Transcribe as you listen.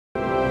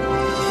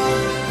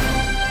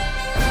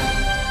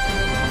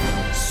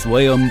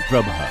Swayam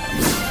Prabha.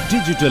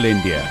 Digital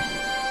India.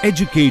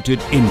 Educated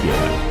India.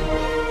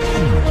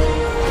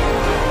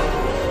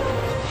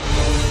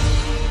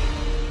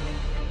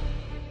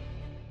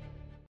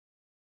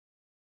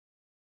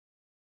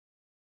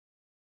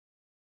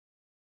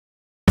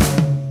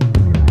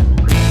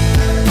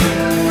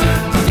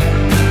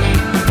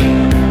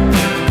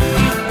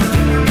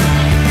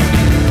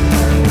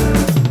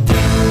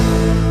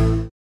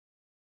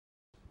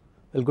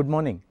 Well, good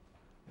morning.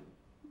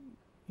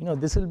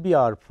 This will be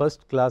our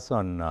first class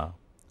on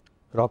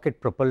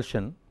rocket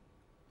propulsion,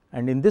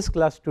 and in this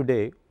class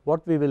today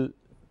what we will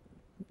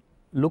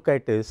look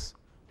at is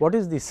what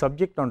is the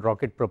subject on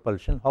rocket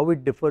propulsion, how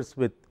it differs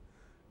with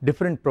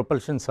different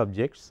propulsion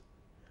subjects,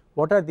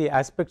 what are the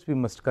aspects we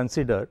must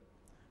consider.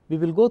 We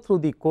will go through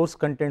the course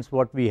contents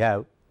what we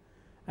have,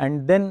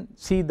 and then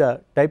see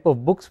the type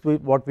of books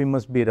what we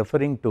must be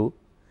referring to,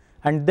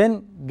 and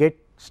then get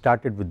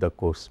started with the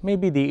course.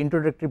 Maybe the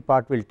introductory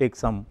part will take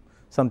something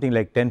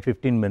like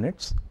 10-15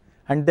 minutes,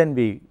 and then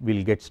we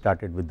will get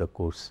started with the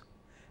course.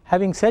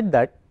 Having said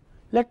that,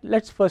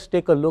 let's first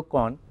take a look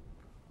on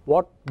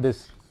what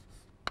this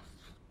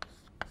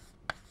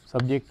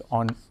subject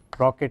on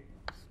rocket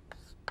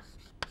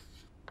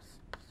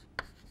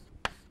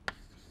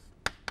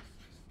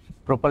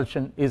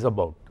propulsion is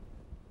about.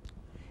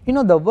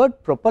 The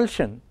word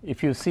propulsion,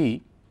 if you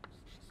see,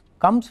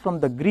 comes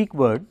from the Greek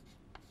word,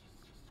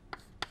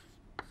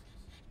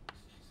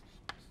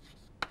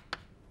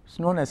 it's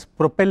known as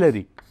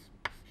propellery.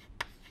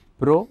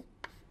 Propellery.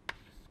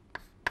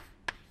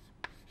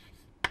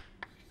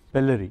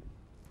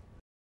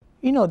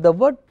 The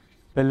word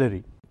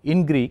propellery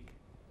in Greek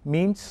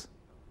means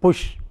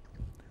push.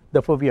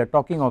 Therefore, we are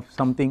talking of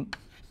something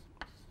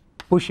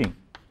pushing.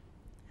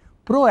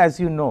 Pro, as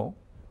you know,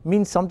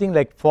 means something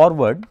like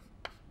forward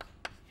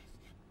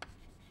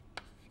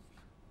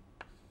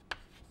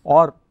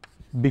or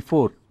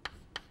before.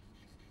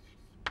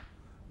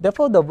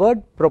 Therefore, the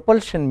word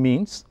propulsion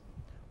means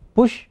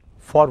push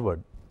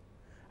forward,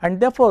 and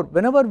therefore,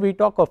 whenever we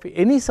talk of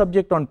any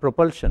subject on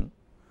propulsion,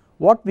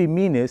 what we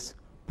mean is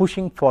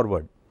pushing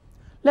forward.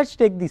 Let us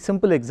take the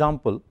simple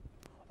example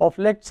of,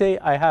 let us say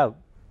I have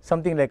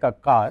something like a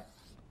car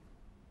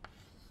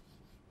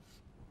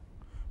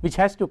which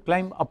has to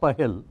climb up a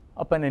hill,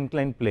 up an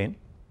inclined plane.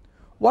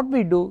 What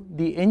we do,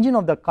 the engine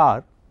of the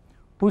car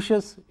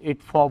pushes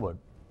it forward,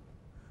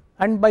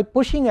 and by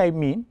pushing I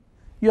mean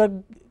you are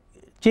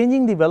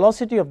changing the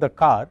velocity of the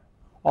car,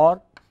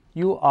 or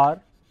you are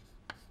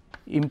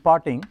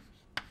imparting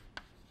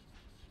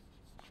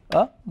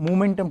a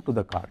momentum to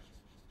the car.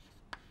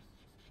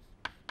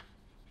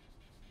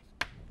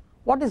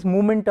 What is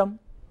momentum?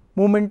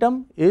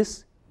 Momentum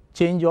is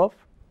change of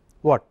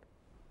what?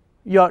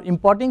 You are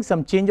imparting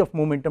some change of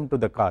momentum to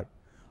the car.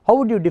 How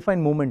would you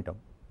define momentum?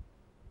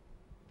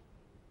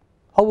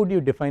 How would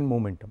you define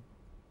momentum?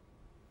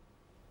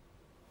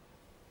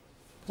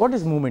 What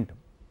is momentum?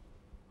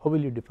 How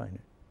will you define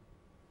it?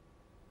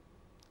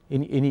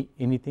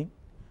 Anything?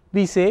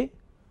 We say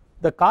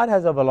the car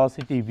has a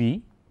velocity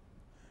v,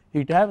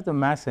 it has a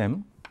mass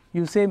m.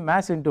 You say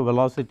mass into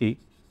velocity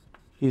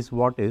is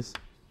what is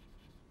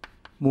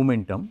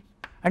momentum,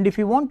 and if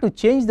you want to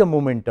change the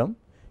momentum,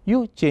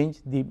 you change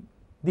the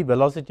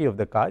velocity of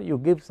the car, you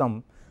give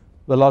some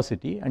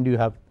velocity and you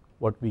have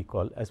what we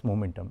call as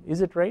momentum.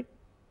 Is it right?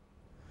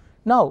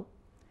 Now,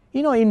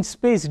 in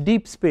space,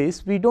 deep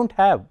space, we do not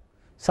have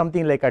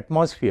something like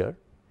atmosphere,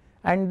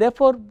 and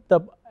therefore,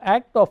 the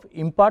act of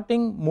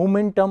imparting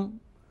momentum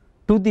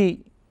to the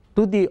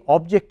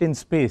object in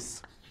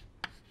space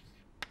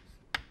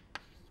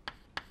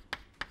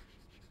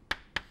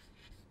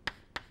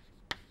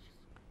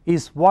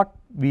is what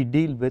we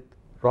deal with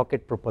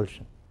rocket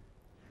propulsion.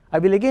 I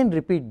will again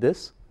repeat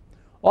this.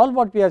 All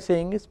what we are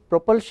saying is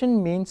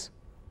propulsion means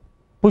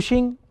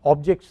pushing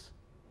objects,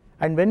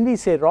 and when we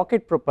say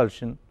rocket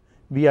propulsion,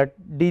 we are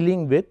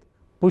dealing with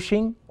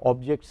pushing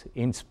objects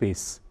in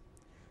space.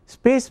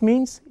 Space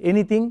means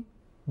anything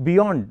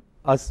beyond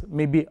us,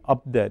 maybe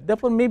up there.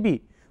 Therefore,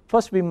 maybe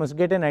first we must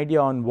get an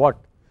idea on what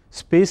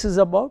space is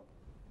about.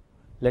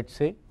 Let us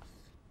say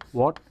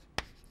what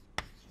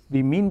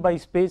we mean by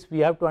space we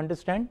have to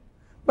understand,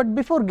 but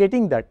before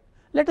getting that,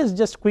 let us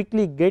just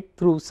quickly get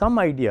through some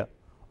idea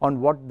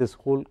on what this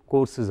whole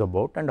course is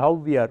about and how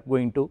we are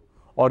going to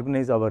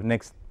organize our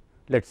next,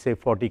 let us say,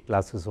 40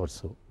 classes or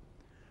so.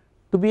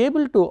 To be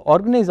able to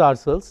organize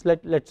ourselves,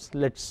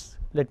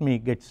 let me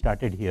get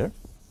started here.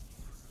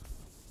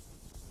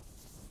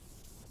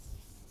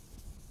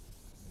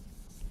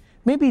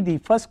 Maybe the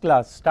first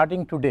class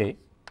starting today,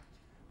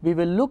 we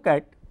will look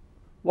at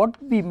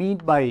what we mean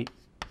by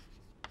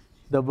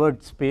the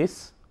word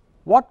space,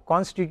 what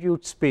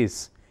constitutes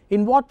space,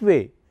 in what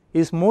way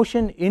is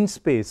motion in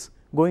space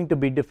going to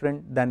be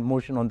different than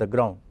motion on the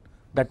ground.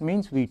 That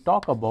means we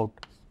talk about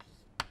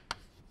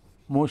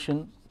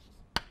motion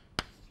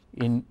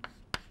in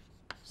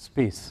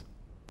space,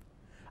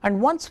 and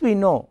once we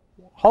know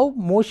how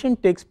motion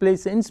takes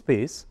place in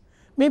space,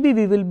 maybe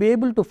we will be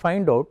able to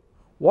find out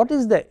what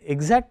is the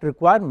exact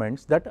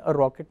requirements that a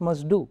rocket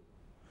must do.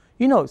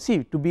 You know,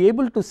 see, to be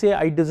able to say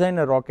I design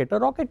a rocket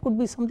could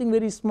be something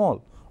very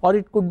small or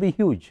it could be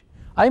huge.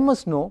 I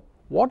must know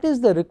what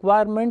is the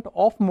requirement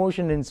of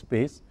motion in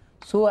space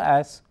so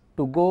as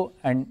to go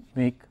and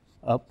make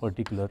a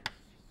particular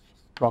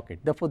rocket.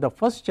 Therefore, the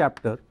first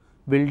chapter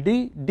will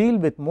deal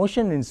with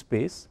motion in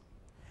space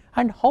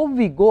and how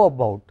we go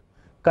about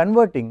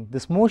converting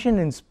this motion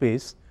in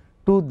space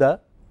to the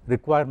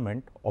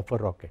requirement of a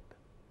rocket.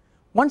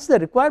 Once the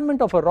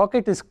requirement of a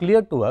rocket is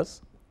clear to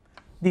us,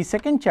 the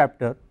second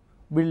chapter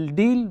will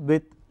deal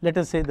with, let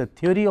us say, the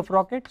theory of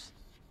rockets,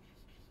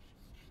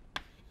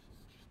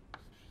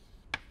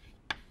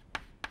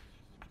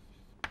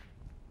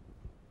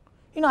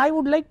 you know, I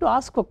would like to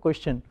ask a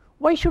question,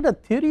 why should a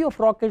theory of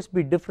rockets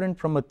be different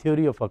from a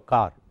theory of a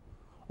car?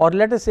 Or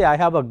let us say I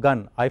have a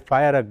gun, I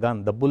fire a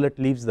gun, the bullet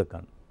leaves the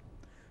gun.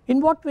 In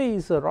what way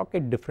is a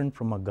rocket different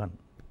from a gun?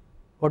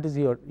 What is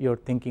your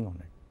thinking on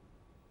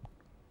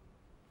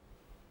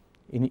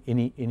it?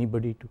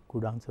 Anybody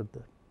could answer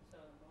that?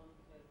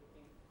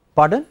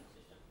 Pardon?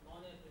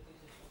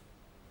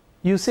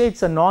 You say it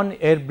is a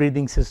non-air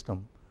breathing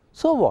system.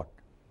 So what?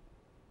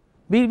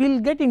 We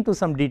will get into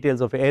some details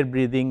of air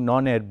breathing,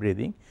 non-air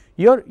breathing.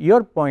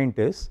 Your point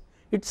is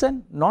it is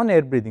a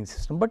non-air breathing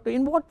system, but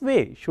in what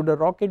way should a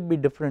rocket be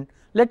different?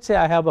 Let us say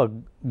I have a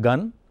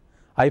gun,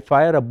 I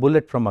fire a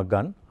bullet from a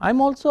gun, I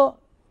am also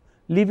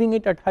leaving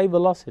it at high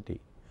velocity.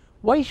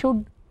 Why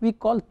should we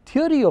call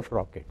theory of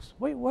rockets?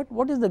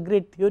 What is the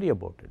great theory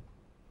about it?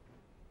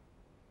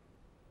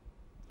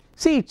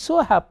 See, it so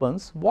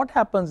happens, what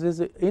happens is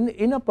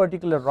in a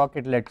particular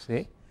rocket, let us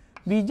say,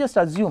 we just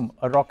assume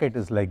a rocket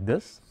is like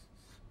this.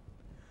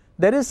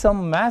 There is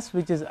some mass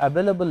which is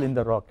available in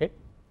the rocket.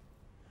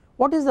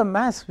 What is the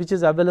mass which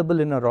is available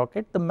in a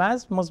rocket? The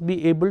mass must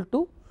be able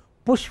to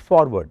push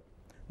forward.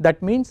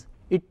 That means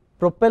it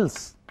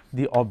propels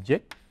the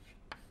object.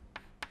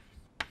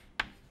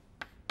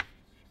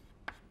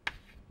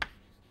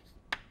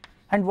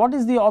 And what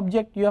is the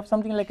object? You have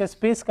something like a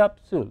space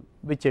capsule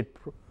which it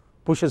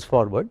pushes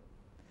forward,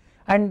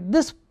 and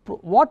this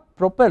what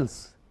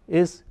propels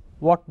is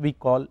what we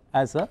call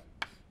as a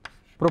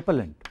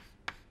propellant.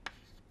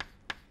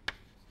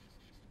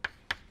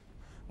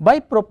 By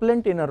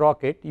propellant in a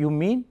rocket you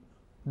mean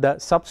the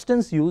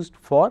substance used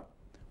for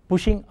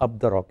pushing up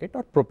the rocket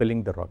or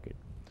propelling the rocket.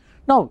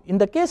 Now, in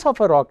the case of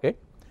a rocket,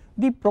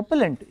 the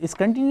propellant is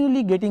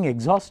continually getting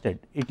exhausted,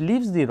 it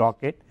leaves the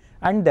rocket,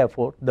 and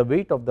therefore the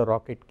weight of the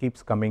rocket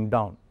keeps coming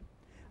down,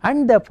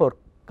 and therefore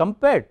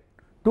compared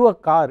to a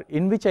car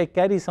in which I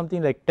carry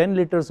something like 10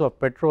 liters of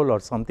petrol or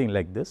something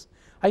like this,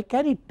 I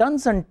carry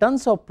tons and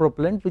tons of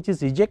propellant which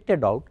is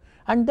ejected out,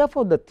 and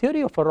therefore the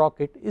theory of a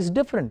rocket is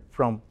different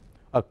from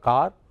a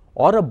car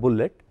or a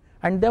bullet,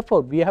 and therefore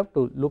we have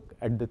to look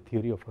at the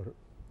theory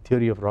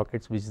of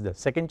rockets, which is the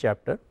second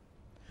chapter.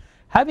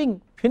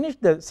 Having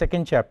finished the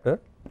second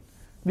chapter,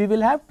 we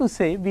will have to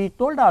say, we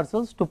told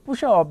ourselves to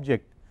push an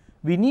object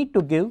we need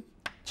to give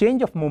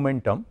change of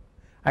momentum,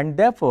 and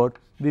therefore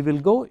we will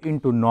go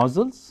into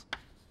nozzles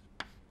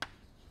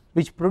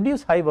which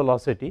produce high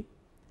velocity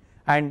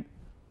and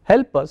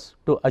help us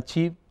to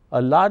achieve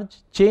a large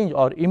change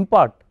or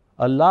impart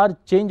a large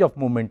change of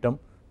momentum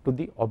to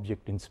the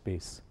object in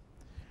space.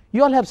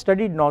 You all have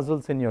studied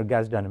nozzles in your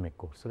gas dynamic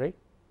course, right?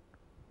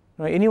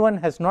 Now, anyone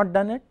has not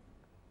done it?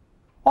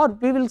 Or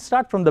we will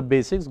start from the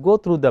basics, go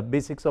through the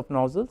basics of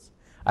nozzles,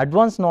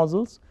 advanced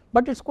nozzles,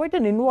 but it is quite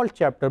an involved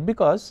chapter,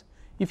 because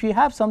if you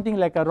have something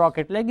like a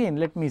rocket, again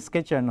let me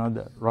sketch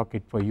another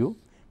rocket for you,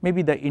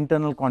 maybe the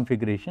internal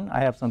configuration. I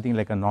have something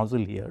like a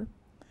nozzle here.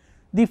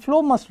 The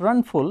flow must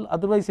run full,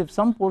 otherwise if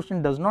some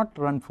portion does not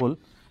run full,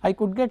 I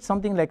could get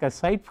something like a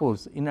side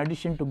force in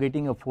addition to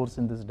getting a force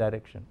in this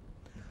direction.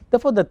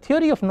 Therefore, the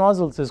theory of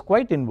nozzles is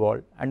quite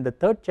involved, and the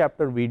third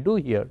chapter we do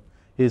here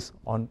is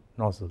on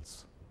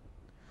nozzles.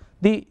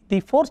 The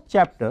fourth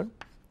chapter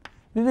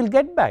we will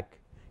get back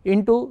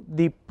into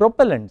the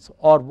propellants,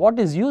 or what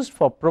is used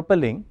for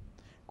propelling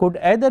could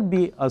either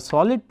be a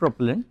solid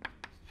propellant,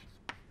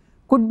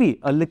 could be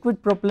a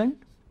liquid propellant,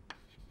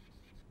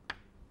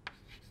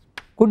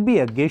 could be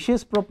a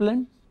gaseous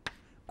propellant,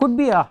 could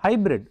be a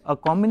hybrid, a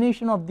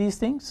combination of these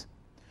things,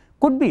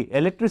 could be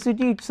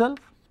electricity itself,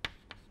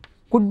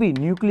 could be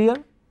nuclear,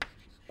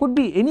 could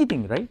be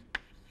anything, right?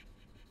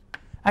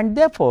 And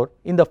therefore,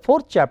 in the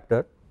fourth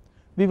chapter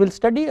we will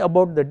study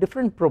about the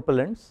different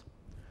propellants,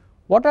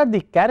 what are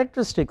the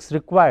characteristics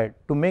required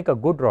to make a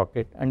good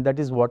rocket, and that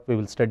is what we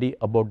will study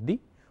about the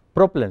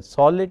propellants: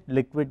 solid,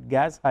 liquid,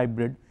 gas,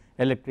 hybrid,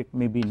 electric,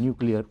 maybe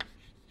nuclear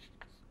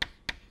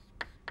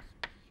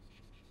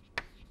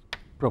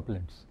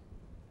propellants.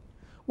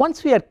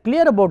 Once we are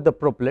clear about the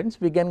propellants,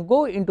 we can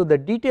go into the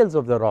details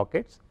of the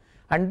rockets,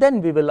 and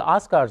then we will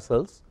ask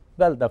ourselves,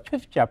 well, the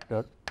fifth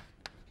chapter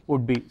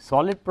would be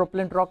solid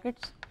propellant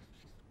rockets,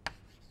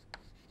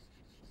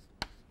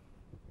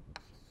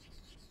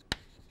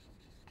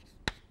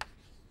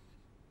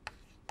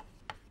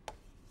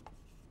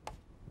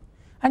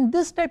 and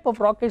this type of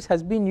rockets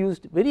has been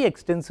used very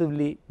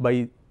extensively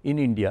in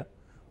India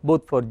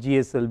both for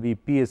GSLV,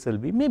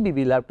 PSLV. Maybe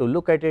we will have to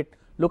look at it,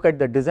 look at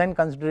the design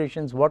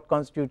considerations, what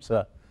constitutes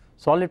a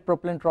solid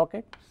propellant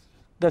rocket.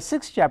 The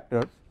 6th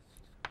chapter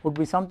would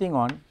be something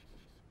on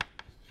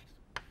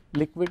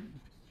liquid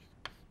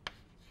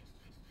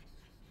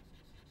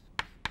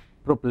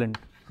propellant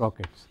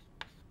rockets.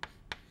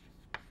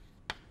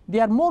 They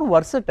are more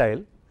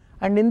versatile,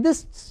 and in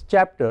this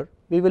chapter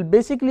we will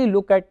basically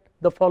look at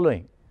the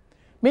following.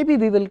 Maybe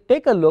we will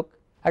take a look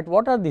at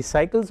what are the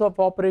cycles of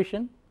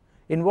operation,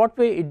 in what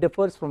way it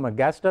differs from a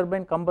gas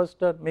turbine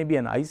combustor, maybe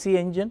an IC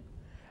engine,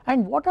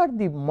 and what are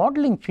the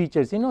modeling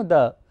features. You know,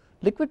 the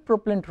liquid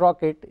propellant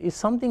rocket is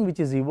something which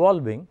is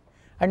evolving,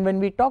 and when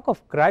we talk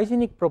of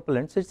cryogenic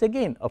propellants, it is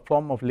again a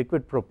form of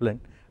liquid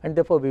propellant, and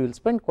therefore we will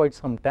spend quite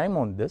some time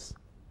on this.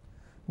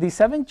 The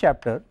 7th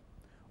chapter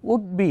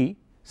would be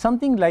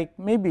something like,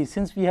 maybe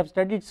since we have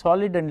studied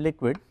solid and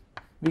liquid,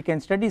 we can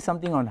study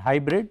something on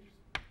hybrid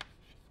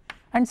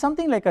and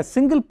something like a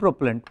single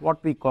propellant,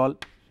 what we call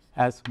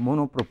as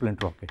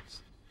monopropellant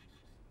rockets.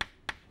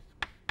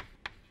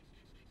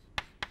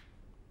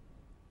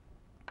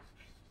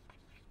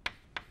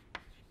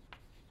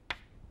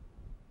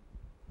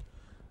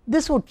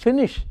 This would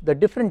finish the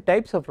different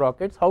types of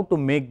rockets, how to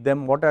make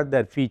them, what are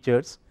their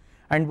features,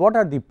 and what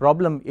are the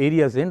problem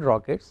areas in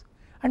rockets.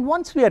 And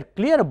once we are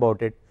clear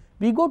about it,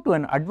 we go to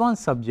an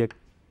advanced subject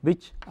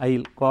which I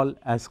will call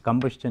as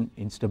combustion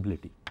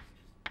instability.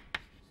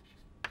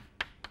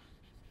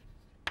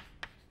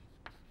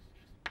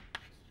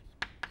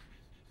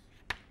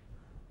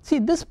 See,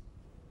 this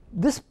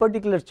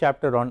particular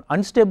chapter on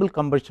unstable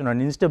combustion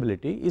and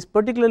instability is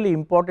particularly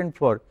important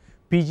for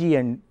PG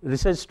and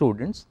research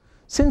students,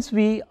 since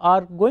we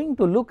are going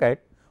to look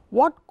at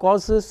what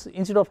causes,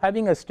 instead of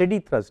having a steady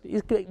thrust,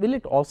 will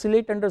it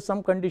oscillate under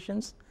some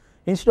conditions,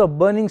 instead of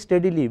burning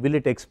steadily will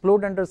it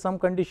explode under some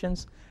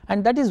conditions,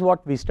 and that is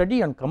what we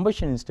study on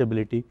combustion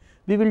instability.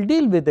 We will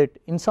deal with it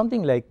in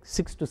something like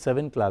 6 to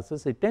 7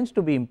 classes. It tends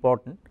to be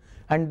important,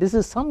 and this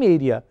is some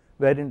area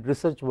wherein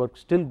research work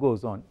still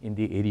goes on in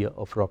the area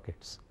of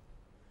rockets.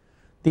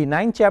 The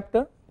 9th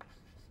chapter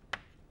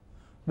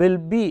will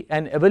be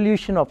an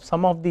evolution of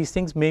some of these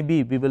things.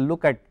 Maybe we will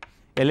look at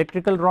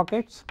electrical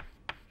rockets.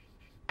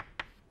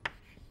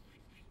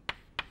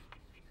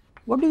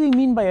 What do we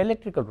mean by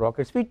electrical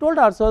rockets? We told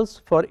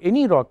ourselves for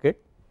any rocket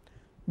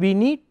we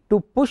need to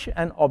push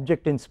an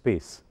object in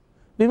space.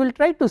 We will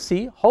try to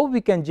see how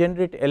we can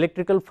generate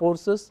electrical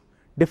forces,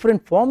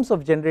 different forms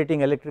of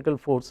generating electrical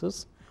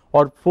forces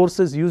or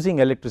forces using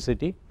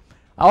electricity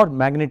or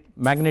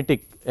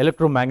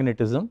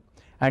electromagnetism,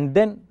 and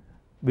then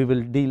we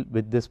will deal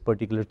with this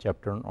particular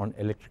chapter on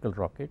electrical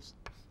rockets.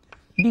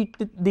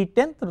 The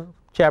 10th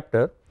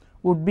chapter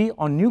would be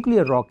on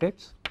nuclear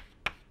rockets,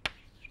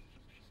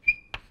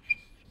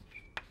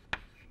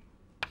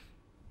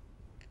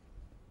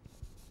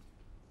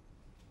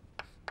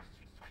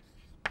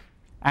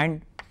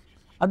 and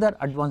other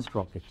advanced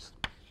rockets.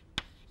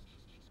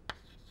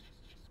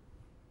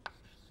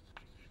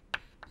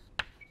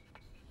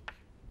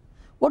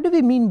 What do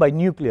we mean by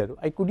nuclear?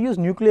 I could use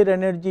nuclear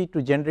energy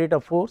to generate a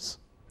force.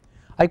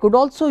 I could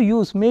also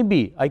use,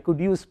 maybe I could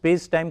use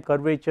space time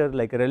curvature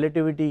like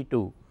relativity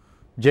to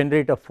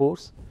generate a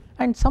force,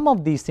 and some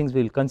of these things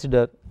we will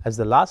consider as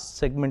the last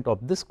segment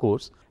of this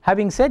course.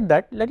 Having said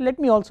that, let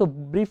me also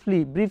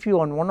briefly brief you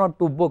on 1 or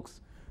 2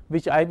 books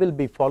which I will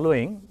be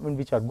following,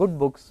 which are good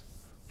books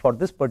for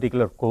this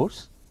particular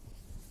course.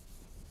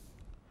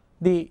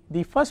 The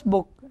first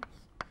book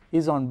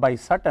is by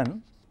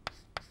Sutton.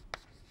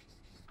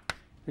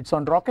 It is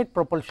on rocket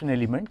propulsion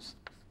elements.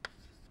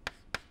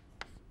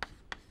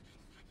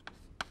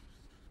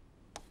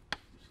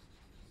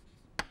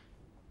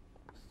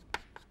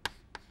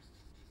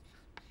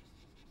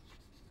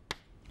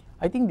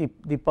 I think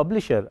the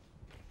publisher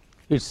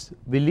is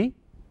Willy.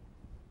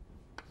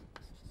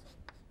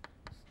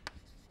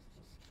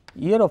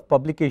 Year of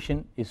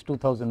publication is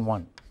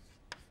 2001.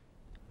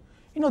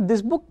 You know,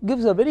 this book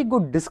gives a very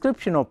good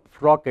description of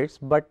rockets,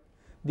 but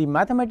the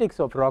mathematics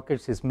of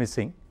rockets is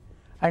missing,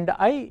 and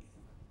I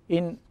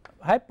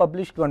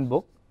published one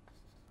book.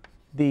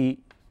 The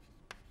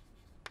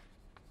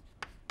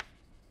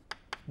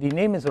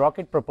name is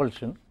Rocket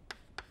Propulsion.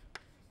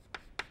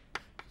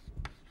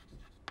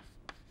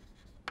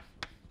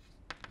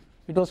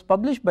 It was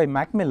published by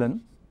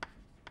Macmillan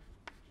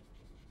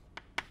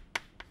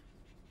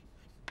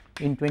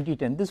in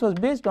 2010. This was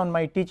based on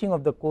my teaching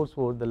of the course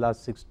over the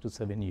last 6 to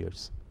 7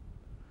 years.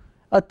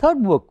 A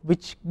third book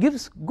which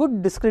gives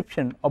good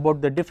description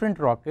about the different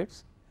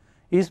rockets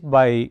is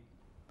by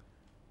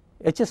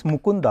H.S.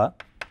 Mukunda.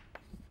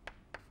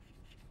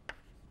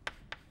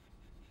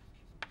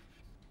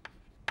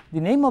 The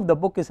name of the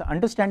book is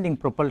Understanding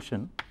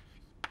Propulsion.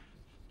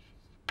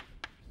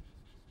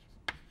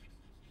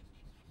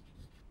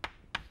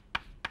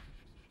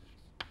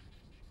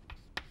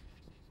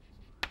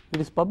 It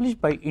is published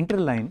by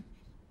Interline,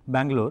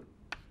 Bangalore.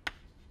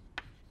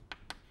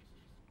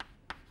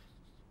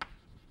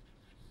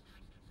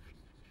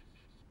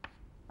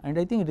 And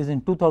I think it is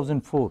in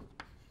 2004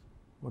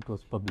 what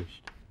was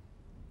published.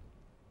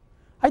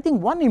 I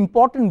think one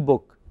important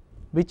book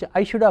which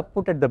I should have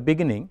put at the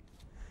beginning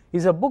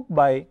is a book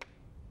by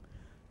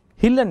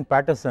Hill and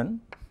Patterson,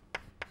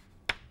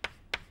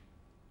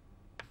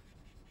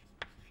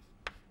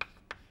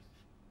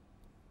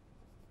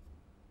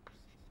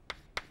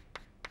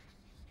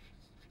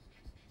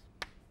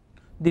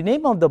 the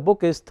name of the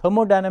book is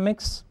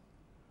Thermodynamics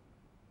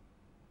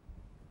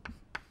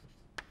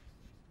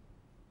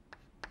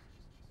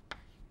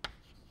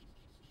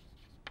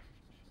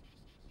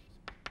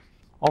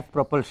of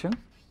Propulsion.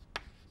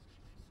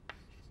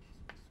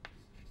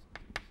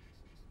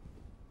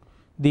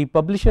 The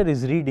publisher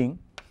is Reading.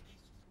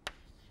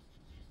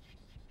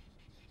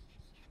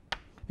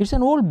 It is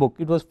an old book,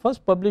 it was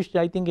first published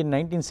I think in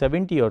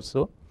 1970 or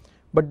so,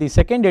 but the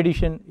second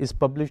edition is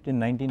published in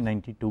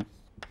 1992.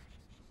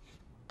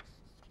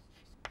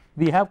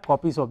 We have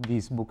copies of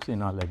these books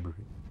in our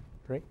library,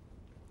 right.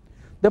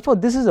 Therefore,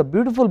 this is a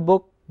beautiful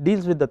book,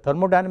 deals with the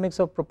thermodynamics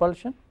of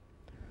propulsion.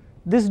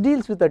 This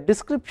deals with a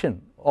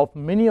description of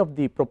many of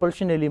the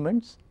propulsion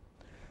elements.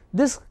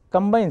 This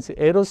combines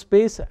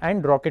aerospace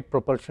and rocket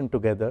propulsion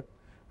together,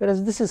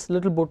 whereas this is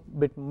little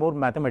bit more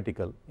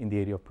mathematical in the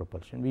area of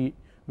propulsion.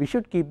 We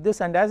should keep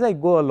this, and as I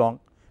go along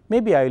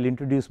maybe I will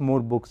introduce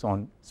more books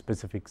on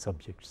specific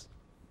subjects.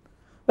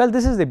 Well,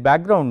 this is the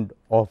background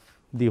of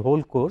the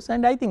whole course,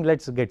 and I think let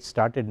us get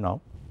started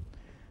now.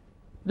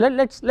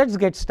 Let's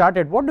get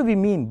started. What do we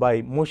mean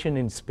by motion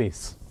in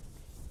space?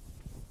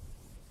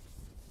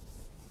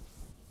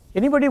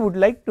 Anybody would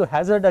like to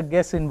hazard a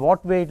guess in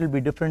what way it will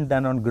be different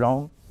than on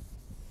ground?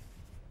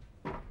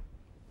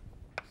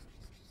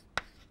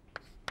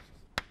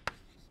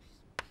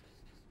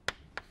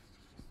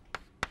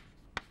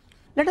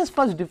 Let us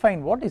first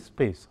define what is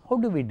space. How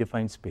do we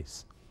define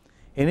space?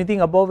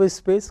 Anything above is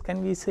space,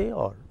 can we say,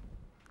 or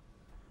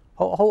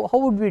how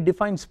would we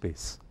define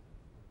space?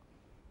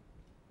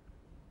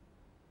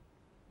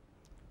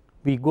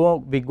 We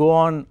go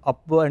on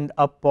up and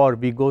up, or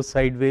we go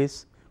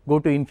sideways, go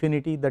to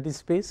infinity, that is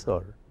space,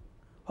 or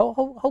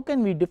how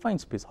can we define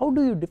space? How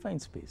do you define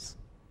space?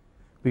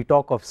 We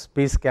talk of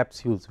space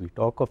capsules, we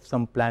talk of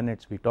some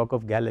planets, we talk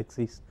of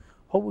galaxies.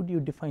 How would you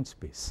define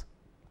space?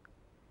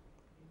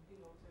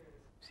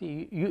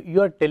 See,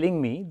 you are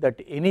telling me that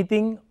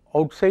anything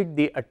outside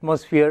the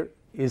atmosphere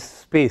is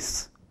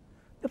space.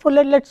 Therefore,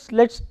 let's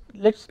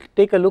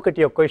take a look at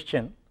your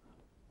question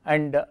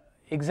and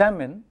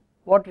examine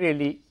what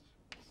really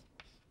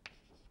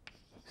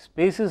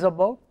space is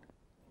about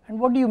and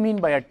what do you mean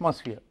by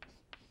atmosphere.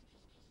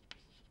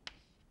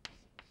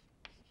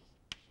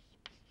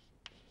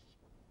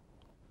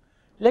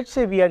 Let us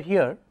say we are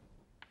here,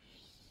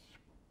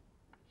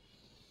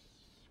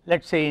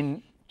 let us say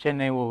in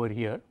Chennai over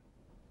here.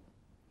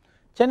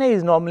 Chennai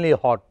is normally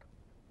hot,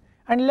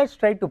 and let us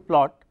try to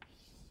plot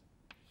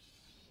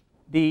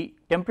the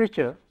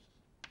temperature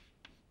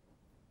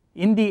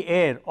in the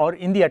air or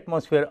in the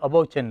atmosphere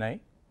above Chennai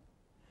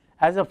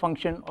as a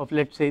function of,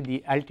 let us say,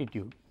 the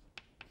altitude,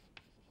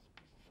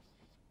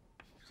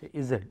 say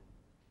Z.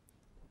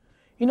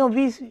 You know,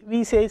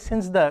 we say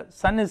since the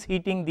sun is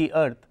heating the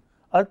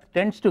earth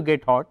tends to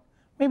get hot,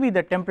 maybe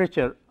the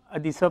temperature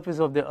at the surface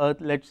of the earth,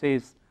 let us say,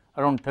 is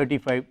around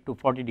 35 to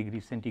 40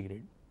 degrees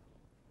centigrade.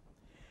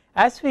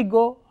 As we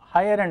go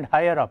higher and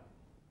higher up,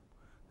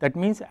 that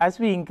means as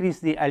we increase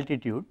the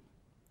altitude,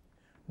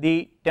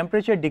 the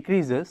temperature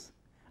decreases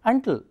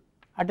until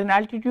at an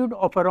altitude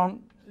of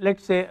around, let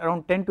us say,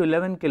 around 10 to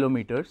 11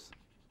 kilometers,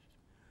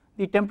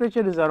 the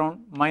temperature is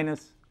around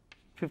minus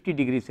 50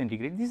 degrees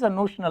centigrade. These are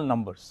notional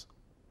numbers,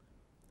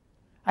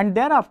 and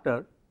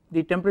thereafter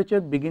the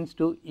temperature begins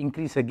to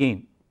increase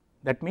again.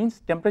 That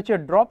means temperature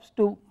drops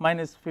to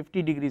minus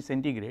 50 degrees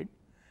centigrade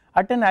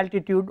at an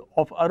altitude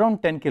of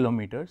around 10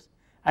 kilometers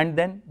and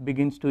then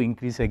begins to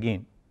increase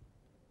again.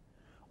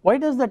 Why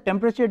does the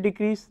temperature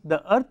decrease?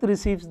 The earth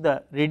receives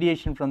the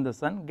radiation from the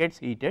sun, gets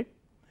heated,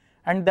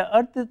 and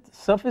the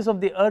surface of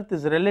the earth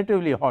is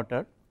relatively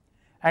hotter,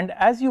 and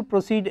as you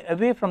proceed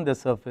away from the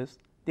surface,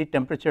 the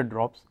temperature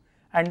drops,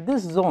 and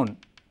this zone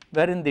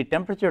wherein the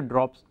temperature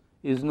drops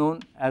is known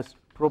as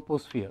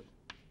troposphere.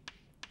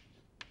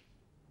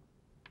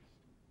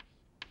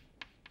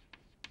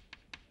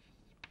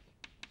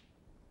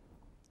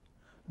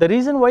 The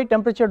reason why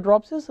temperature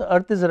drops is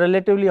earth is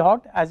relatively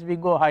hot, as we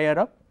go higher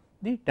up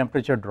the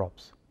temperature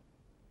drops.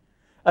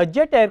 A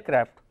jet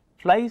aircraft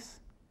flies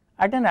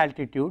at an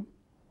altitude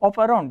of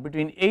around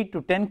between 8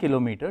 to 10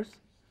 kilometers,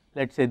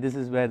 let us say this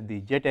is where the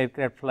jet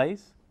aircraft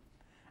flies,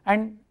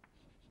 and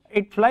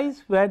it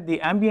flies where the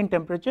ambient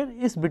temperature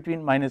is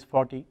between minus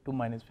 40 to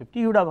minus 50.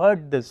 You would have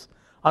heard this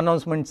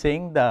announcement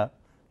saying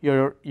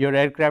your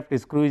aircraft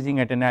is cruising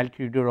at an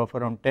altitude of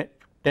around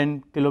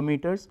 10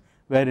 kilometers,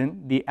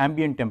 wherein the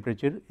ambient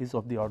temperature is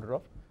of the order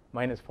of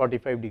minus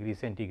 45 degrees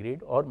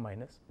centigrade or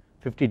minus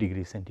 50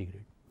 degrees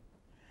centigrade.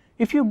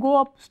 If you go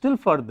up still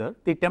further,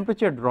 the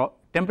temperature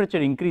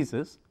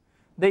increases.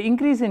 The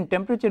increase in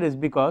temperature is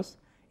because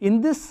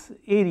in this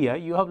area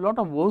you have lot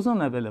of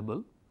ozone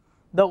available.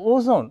 The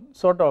ozone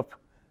sort of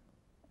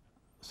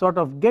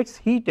gets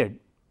heated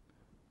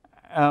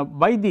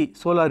by the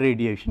solar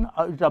radiation,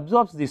 it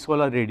absorbs the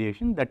solar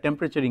radiation, the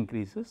temperature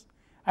increases,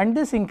 and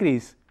this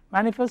increase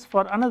manifests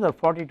for another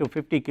 40 to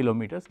 50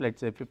 kilometers, let us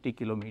say 50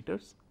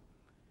 kilometers,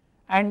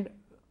 and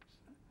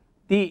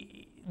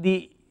the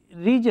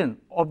region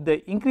of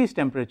the increased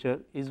temperature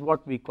is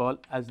what we call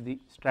as the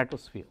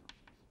stratosphere.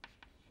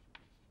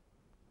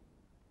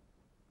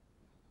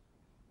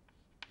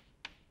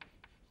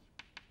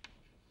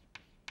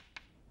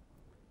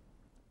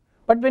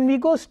 But when we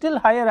go still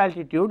higher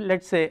altitude,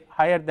 let us say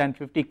higher than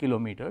 50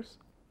 kilometers,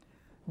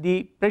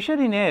 the pressure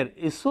in air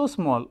is so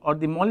small, or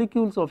the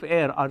molecules of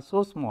air are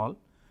so small,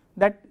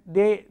 that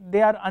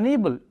they are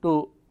unable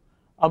to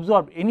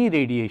absorb any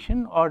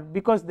radiation, or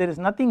because there is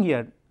nothing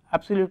here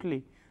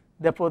absolutely,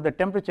 therefore the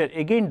temperature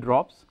again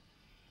drops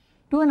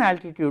to an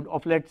altitude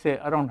of let us say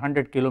around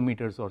 100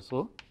 kilometers or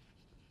so.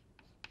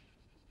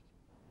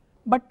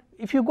 But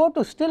if you go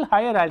to still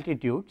higher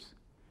altitudes,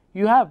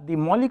 you have the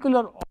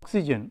molecular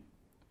oxygen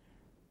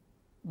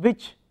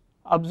which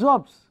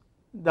absorbs,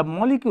 the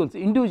molecules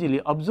individually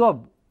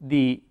absorb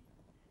the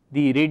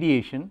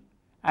radiation,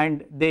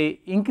 and they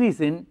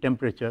increase in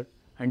temperature,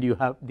 and you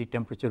have the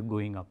temperature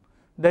going up.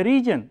 The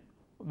region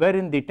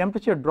wherein the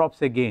temperature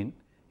drops again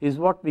is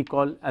what we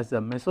call as the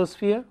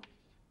mesosphere,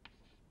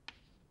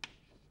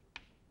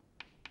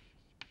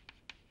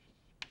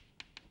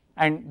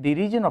 and the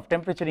region of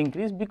temperature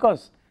increase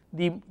because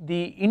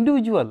the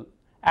individual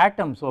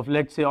atoms of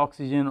let us say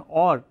oxygen,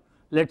 or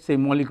let us say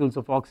molecules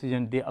of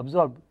oxygen, they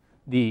absorb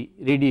the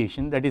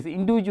radiation, that is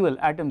individual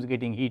atoms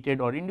getting heated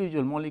or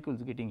individual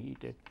molecules getting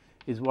heated,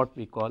 is what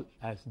we call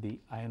as the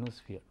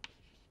ionosphere.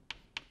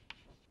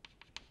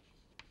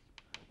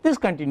 This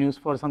continues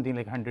for something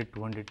like 100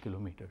 200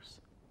 kilometers.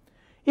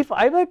 If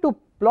I were to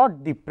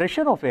plot the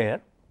pressure of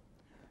air,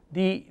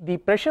 the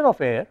pressure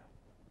of air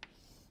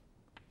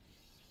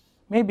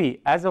may be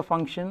as a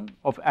function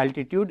of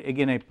altitude,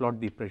 again I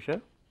plot the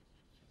pressure.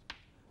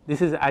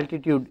 This is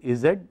altitude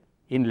Z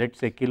in let us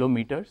say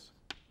kilometers.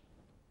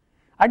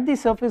 At the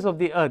surface of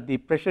the earth, the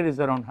pressure is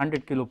around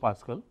 100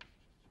 kilopascal,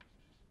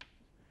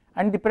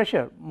 and the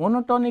pressure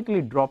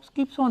monotonically drops,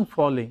 keeps on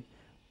falling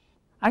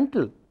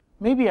until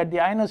maybe at the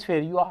ionosphere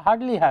you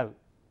hardly have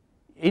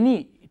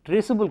any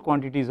traceable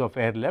quantities of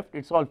air left,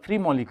 it is all free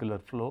molecular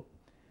flow,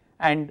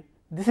 and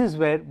this is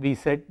where we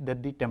said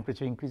that the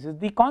temperature increases.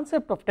 The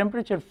concept of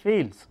temperature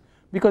fails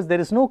because there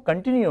is no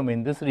continuum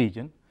in this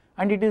region,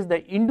 and it is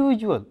the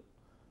individual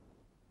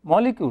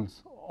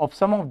molecules of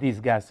some of these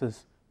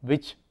gases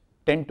which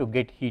tend to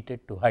get heated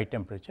to high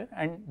temperature,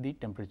 and the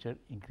temperature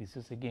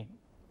increases again.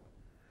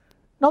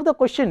 Now the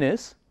question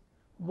is,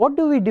 what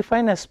do we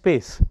define as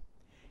space?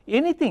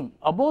 Anything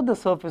above the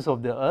surface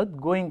of the earth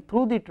going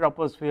through the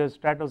troposphere,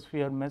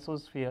 stratosphere,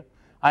 mesosphere,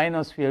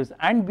 ionospheres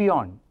and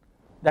beyond,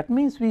 that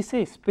means we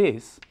say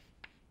space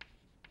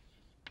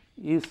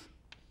is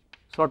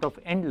sort of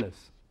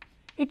endless.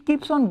 It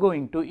keeps on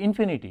going to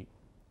infinity,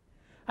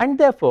 and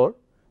therefore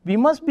we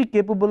must be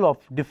capable of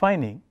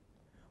defining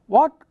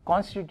what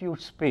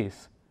constitutes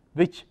space,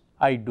 which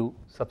I do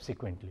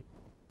subsequently.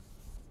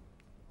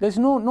 There is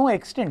no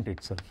extent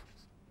itself.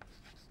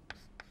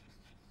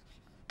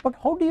 But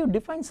how do you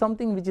define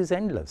something which is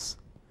endless?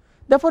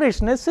 Therefore, it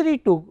is necessary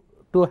to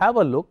have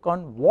a look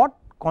on what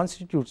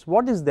constitutes,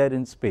 what is there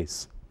in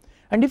space.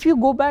 And if you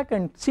go back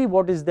and see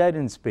what is there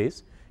in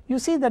space, you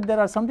see that there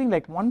are something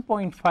like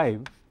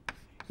 1.5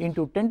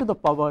 into 10 to the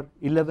power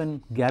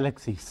 11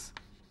 galaxies,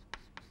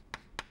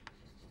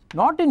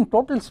 not in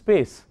total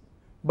space,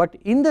 but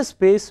in the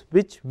space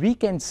which we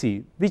can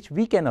see, which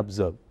we can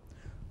observe.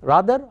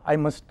 Rather, I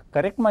must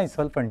correct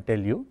myself and tell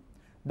you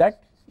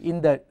that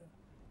in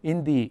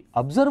the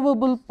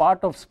observable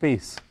part of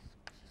space,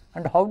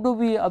 and how do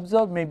we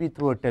observe? Maybe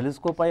through a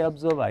telescope I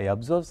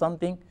observe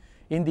something.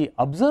 In the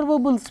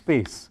observable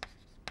space,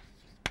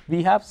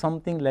 we have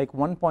something like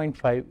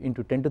 1.5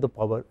 into 10 to the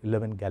power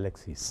 11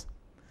 galaxies.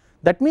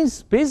 That means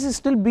space is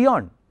still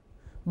beyond,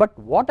 but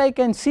what I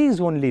can see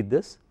is only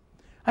this.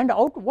 And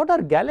what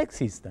are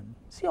galaxies then?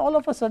 See, all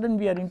of a sudden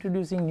we are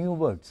introducing new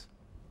words.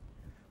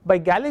 By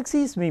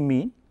galaxies we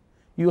mean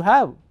you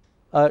have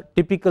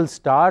typical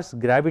stars,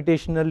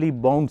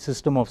 gravitationally bound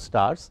system of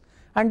stars,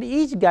 and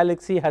each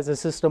galaxy has a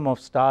system of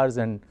stars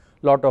and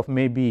lot of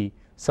maybe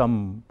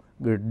some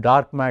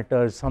dark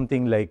matter,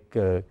 something like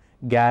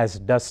gas,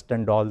 dust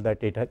and all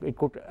that. It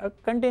could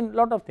contain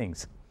lot of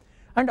things.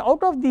 And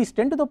out of these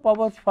 10 to the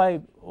power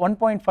 5,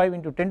 1.5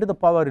 into 10 to the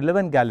power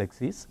 11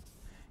 galaxies,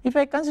 if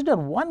I consider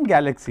one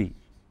galaxy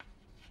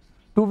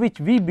to which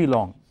we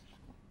belong,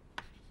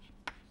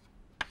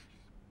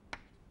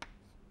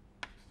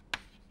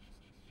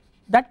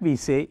 that we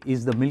say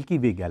is the Milky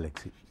Way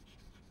galaxy.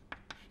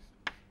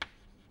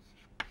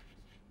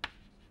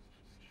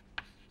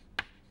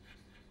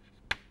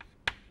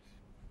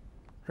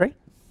 Right?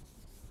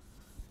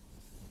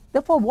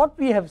 Therefore, what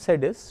we have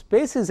said is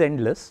space is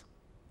endless.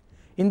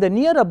 In the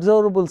near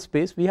observable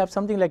space, we have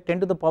something like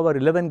 10 to the power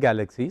 11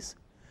 galaxies,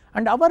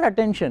 and our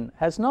attention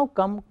has now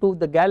come to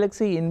the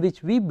galaxy in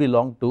which we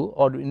belong to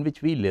or in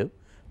which we live,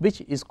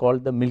 which is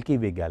called the Milky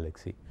Way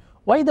galaxy.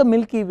 Why the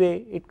Milky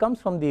Way? It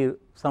comes from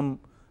some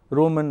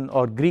Roman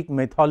or Greek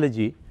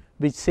mythology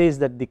which says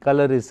that the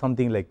color is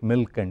something like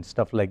milk and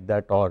stuff like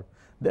that, or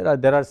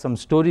there are some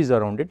stories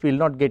around it. We will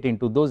not get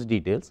into those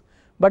details,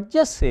 but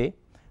just say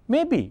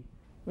maybe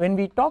when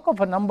we talk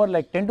of a number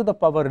like 10 to the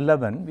power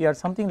 11, we are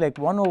something like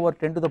 1 over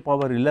 10 to the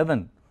power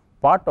 11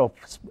 part of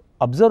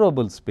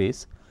observable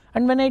space,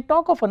 and when I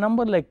talk of a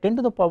number like 10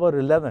 to the power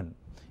 11,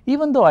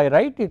 even though I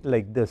write it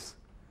like this,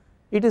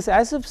 it is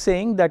as if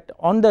saying that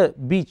on the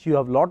beach you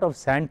have lot of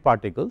sand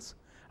particles,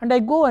 and I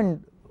go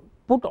and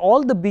put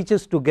all the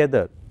beaches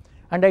together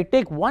and I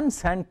take one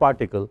sand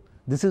particle.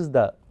 This is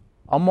the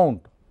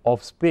amount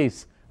of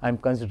space I am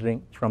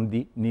considering from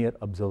the near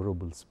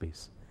observable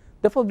space.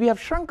 Therefore, we have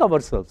shrunk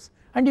ourselves,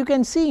 and you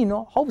can see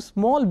how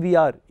small we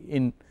are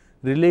in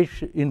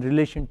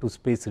relation to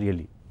space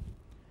really.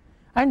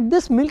 And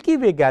this Milky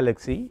Way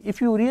galaxy, if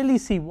you really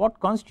see what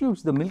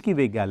constitutes the Milky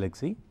Way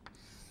galaxy,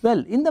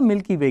 well, in the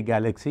Milky Way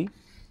galaxy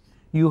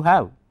you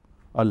have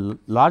a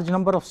large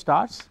number of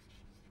stars,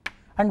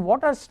 and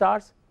what are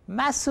stars?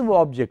 Massive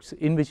objects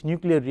in which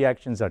nuclear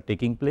reactions are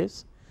taking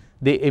place.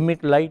 They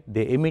emit light,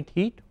 they emit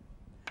heat.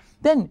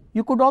 Then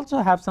you could also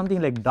have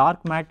something like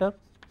dark matter.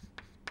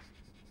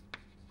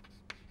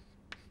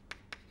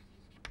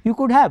 You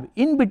could have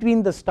in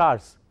between the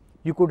stars,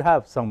 you could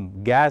have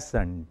some gas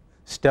and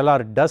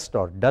stellar dust,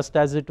 or dust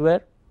as it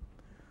were,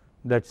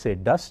 let us say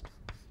dust.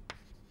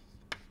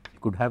 You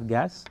could have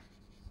gas.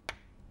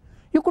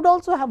 You could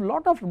also have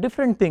lot of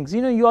different things.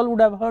 You all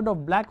would have heard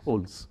of black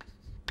holes.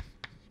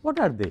 What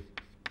are they?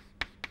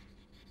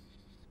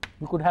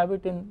 We could have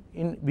it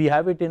we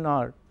have it in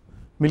our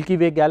Milky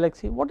Way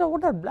galaxy. What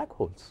are black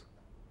holes?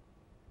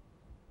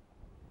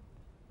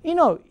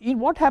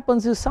 What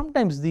happens is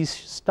sometimes these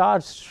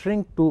stars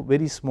shrink to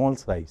very small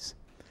size.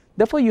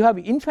 Therefore, you have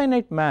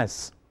infinite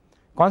mass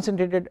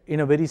concentrated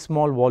in a very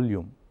small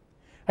volume,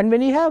 and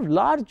when you have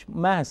large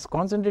mass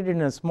concentrated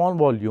in a small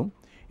volume,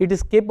 it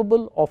is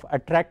capable of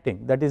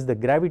attracting, that is the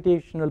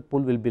gravitational pull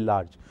will be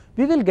large.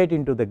 We will get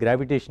into the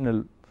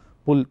gravitational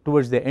pull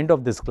towards the end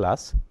of this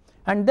class,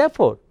 and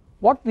therefore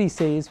what we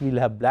say is we will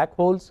have black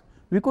holes.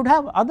 We could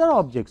have other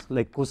objects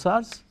like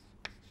quasars.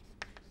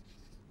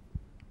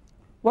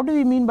 What do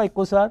we mean by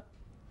quasar?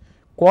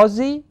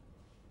 Quasi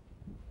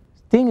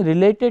thing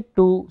related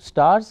to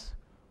stars,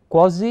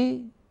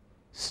 quasi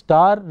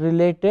star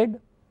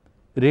related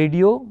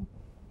radio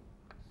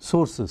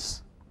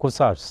sources,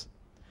 quasars,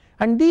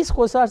 and these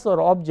quasars are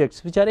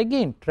objects which are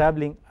again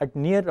travelling at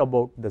near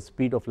about the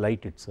speed of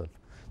light itself.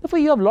 Therefore,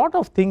 you have lot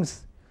of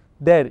things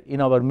there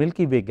in our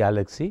Milky Way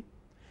galaxy,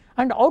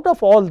 and out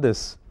of all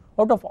this,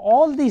 out of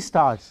all these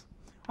stars,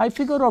 I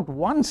figure out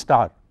one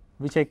star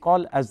which I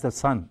call as the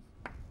Sun,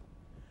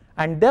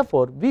 and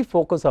therefore we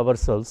focus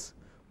ourselves.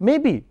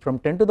 Maybe from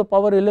 10 to the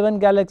power 11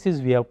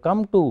 galaxies we have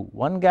come to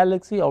one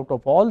galaxy. Out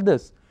of all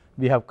this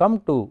we have come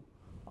to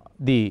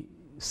the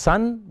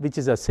Sun, which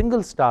is a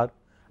single star,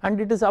 and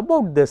it is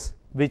about this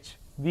which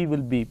we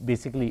will be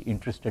basically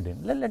interested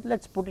in. Let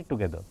us put it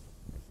together.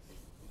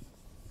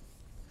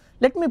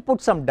 Let me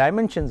put some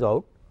dimensions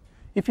out.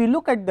 If you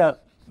look at the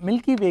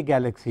Milky Way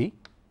galaxy,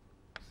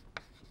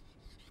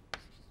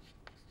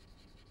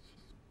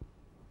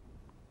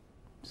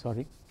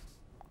 sorry,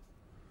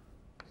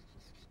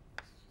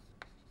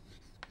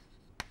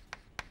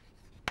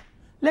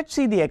 let us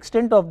see the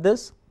extent of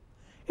this.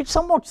 It is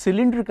somewhat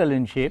cylindrical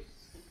in shape.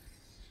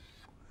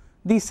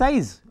 The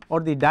size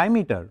or the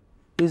diameter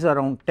is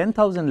around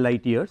 10,000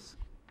 light years.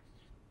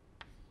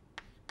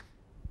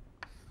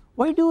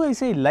 Why do I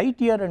say light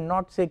year and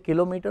not say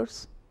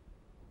kilometers?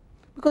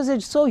 Because it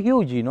is so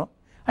huge,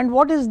 and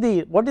what is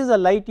a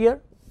light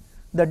year?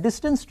 The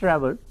distance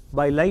travelled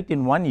by light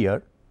in 1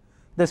 year.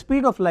 The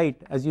speed of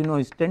light, as you know,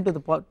 is 10 to the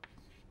power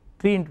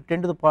 3 into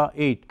 10 to the power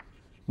 8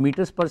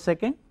 meters per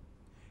second.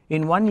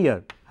 In 1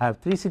 year I have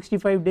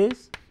 365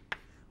 days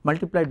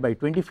multiplied by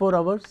 24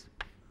 hours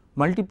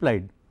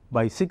multiplied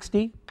by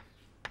 60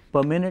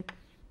 per minute,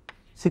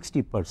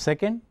 60 per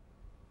second,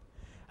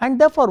 and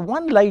therefore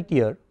 1 light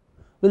year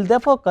will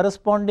therefore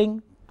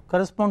correspond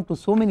to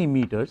so many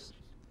meters,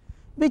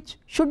 which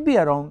should be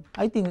around,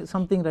 I think,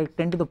 something like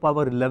 10 to the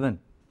power 11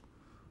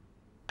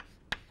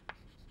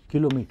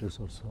 kilometers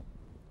or so.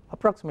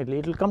 Approximately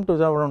it will come to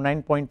around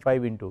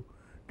 9.5 into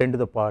 10 to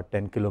the power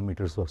 10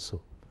 kilometers or so.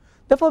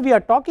 Therefore, we are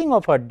talking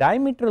of a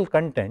diametral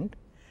content,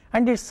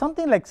 and it is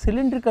something like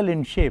cylindrical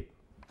in shape,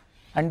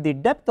 and the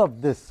depth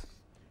of this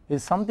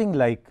is something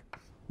like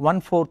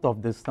 1/4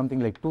 of this,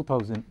 something like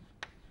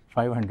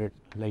 2500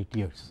 light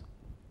years.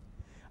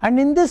 And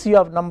in this you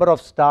have number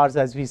of stars,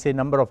 as we say,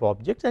 number of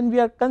objects, and we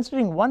are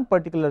considering one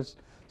particular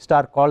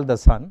star called the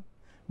Sun,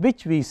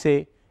 which we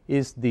say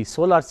is the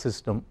solar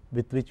system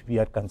with which we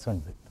are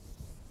concerned with.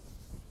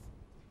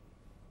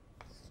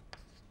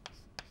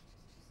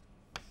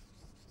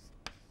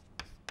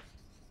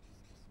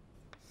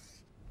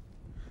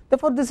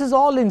 Therefore, this is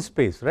all in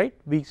space, right?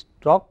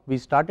 We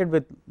started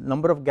with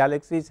number of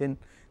galaxies in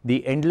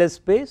the endless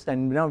space,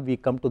 and now we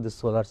come to the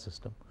solar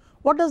system.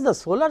 What does the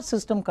solar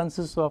system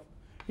consist of?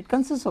 It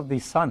consists of the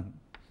Sun,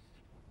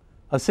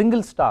 a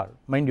single star,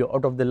 mind you,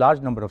 out of the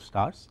large number of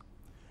stars,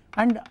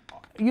 and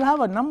you have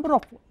a number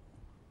of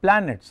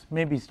planets,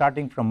 maybe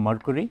starting from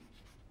Mercury,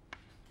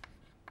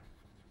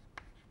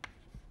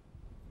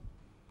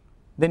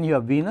 then you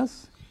have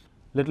Venus,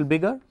 little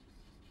bigger,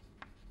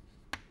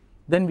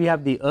 then we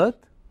have the Earth.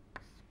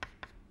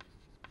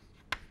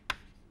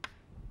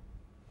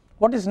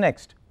 What is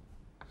next?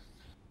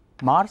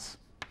 Mars.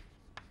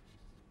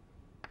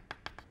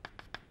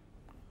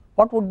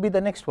 What would be the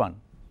next one?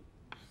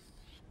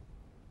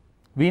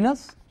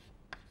 Venus.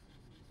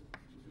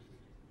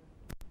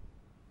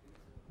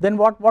 Then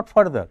what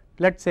further?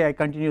 Let us say I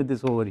continue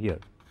this over here.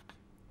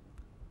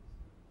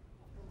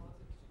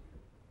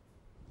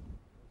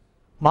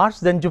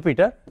 Mars, then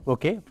Jupiter,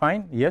 okay,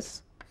 fine,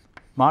 yes,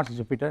 Mars,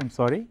 Jupiter, I am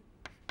sorry.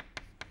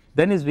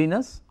 Then is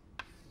Venus.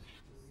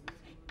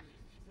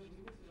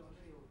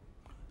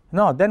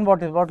 No, then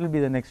what will be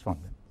the next one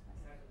then?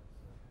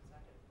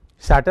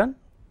 Saturn.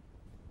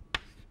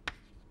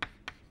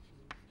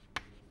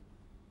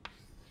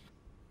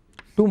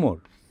 Two more.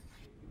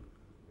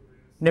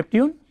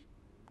 Neptune,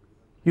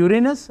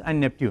 Uranus and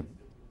Neptune.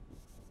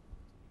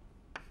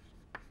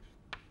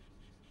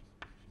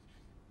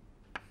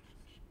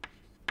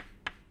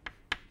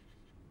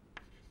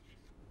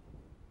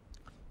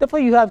 Therefore,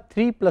 you have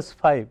 3 plus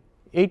 5,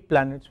 8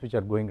 planets which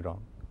are going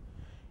around.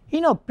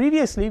 You know,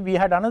 previously we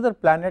had another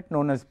planet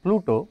known as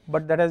Pluto,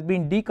 but that has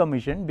been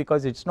decommissioned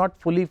because it is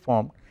not fully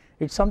formed.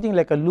 It is something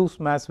like a loose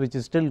mass which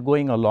is still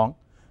going along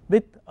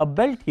with a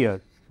belt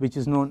here which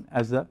is known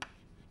as the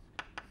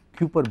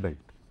Kuiper belt.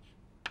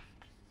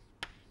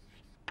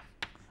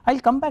 I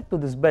will come back to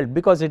this belt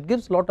because it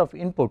gives lot of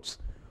inputs,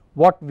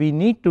 what we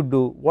need to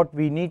do, what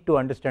we need to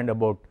understand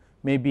about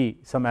maybe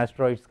some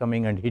asteroids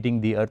coming and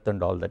hitting the earth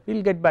and all that. We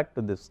will get back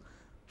to this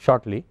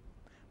shortly,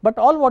 but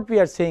all what we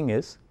are saying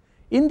is,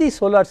 in the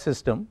solar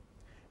system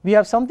we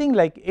have something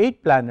like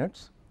 8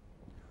 planets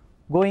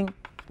going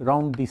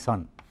round the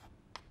sun,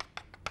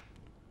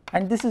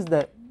 and this is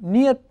the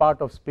near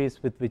part of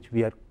space with which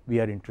we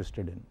are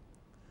interested in.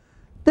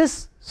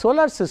 This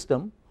solar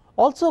system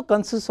also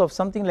consists of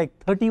something like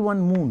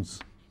 31 moons.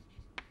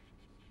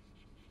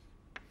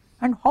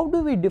 And how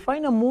do we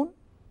define a moon?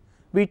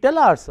 We tell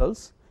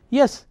ourselves,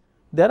 yes,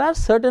 there are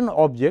certain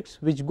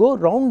objects which go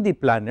round the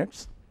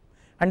planets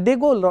and they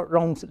go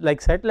round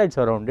like satellites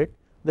around it.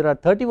 There are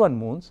 31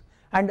 moons,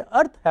 and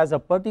Earth has a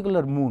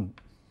particular moon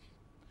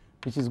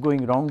which is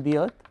going round the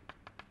Earth,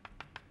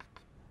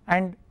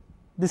 and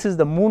this is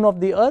the moon of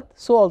the Earth.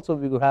 So also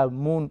we have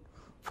moon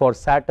for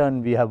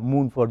Saturn, we have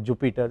moon for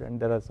Jupiter, and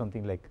there are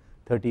something like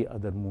 30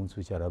 other moons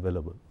which are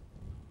available.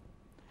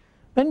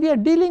 When we are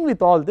dealing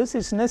with all this, it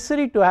is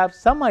necessary to have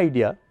some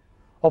idea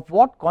of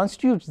what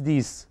constitutes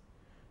these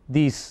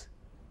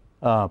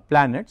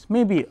planets.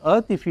 Maybe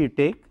Earth, if you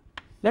take,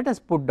 let us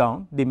put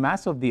down the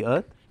mass of the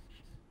Earth,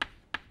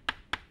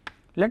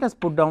 let us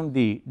put down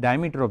the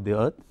diameter of the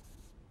Earth.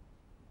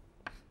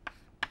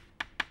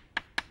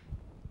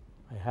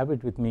 I have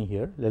it with me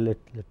here, let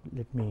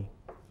me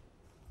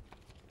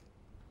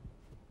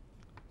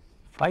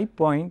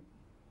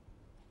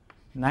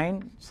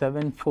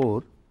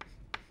 5.974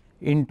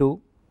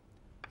 into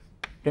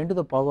 10 to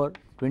the power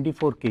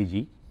 24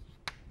 kg.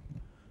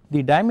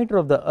 The diameter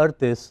of the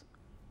Earth is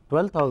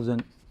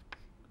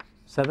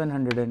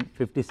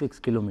 12,756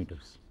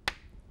 kilometers.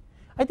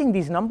 I think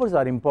these numbers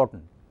are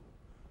important.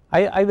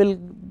 I will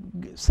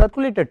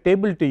circulate a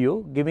table to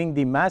you giving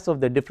the mass of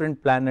the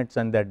different planets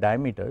and their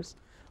diameters,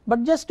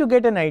 but just to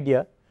get an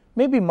idea,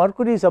 maybe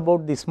Mercury is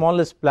about the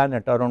smallest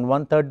planet, around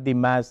 1/3 the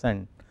mass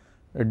and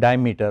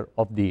diameter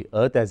of the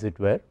Earth as it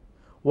were,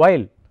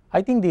 while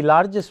I think the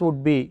largest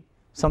would be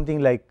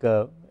something like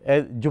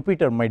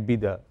Jupiter might be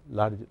the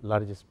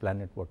largest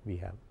planet what we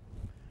have.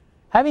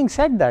 Having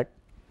said that,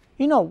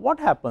 you know what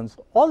happens,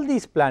 all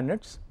these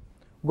planets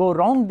go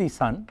round the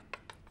sun,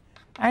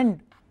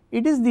 and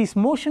it is this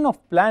motion of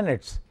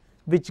planets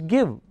which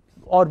give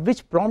or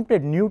which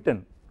prompted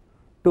Newton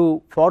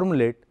to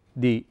formulate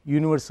the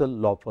universal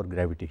law for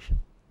gravitation.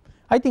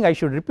 I think I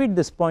should repeat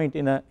this point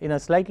in a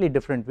slightly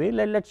different way.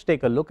 Let us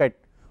take a look at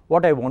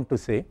what I want to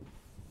say.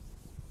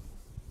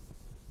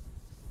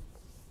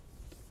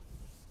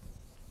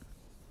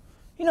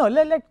 You know,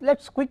 let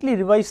us quickly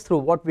revise through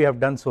what we have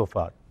done so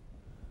far.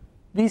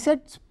 We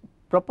said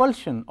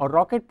propulsion or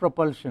rocket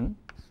propulsion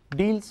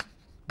deals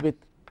with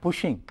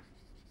pushing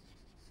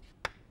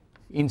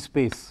in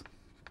space.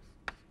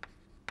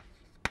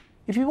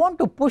 If you want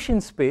to push in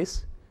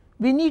space,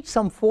 we need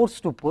some force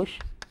to push,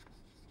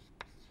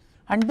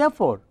 and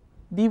therefore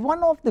the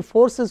one of the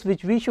forces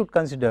which we should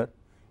consider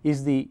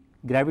is the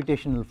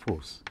gravitational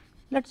force.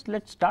 Let's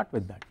start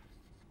with that.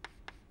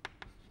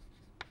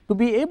 To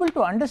be able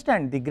to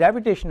understand the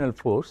gravitational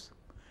force,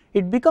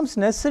 it becomes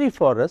necessary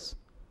for us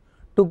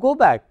to go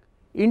back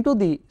into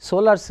the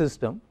solar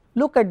system,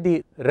 look at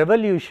the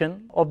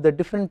revolution of the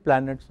different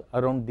planets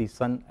around the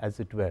sun as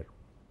it were.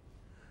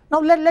 Now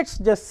let us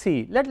just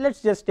see, let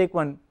us just take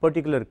one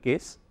particular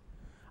case.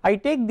 I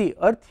take the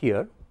Earth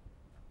here,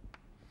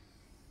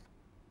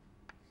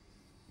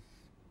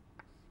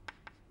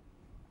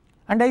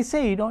 and I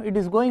say it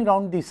is going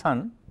round the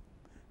sun,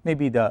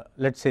 maybe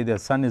let us say the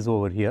sun is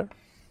over here,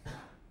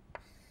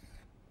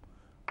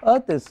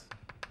 earth is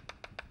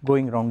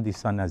going round the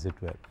sun as it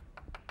were.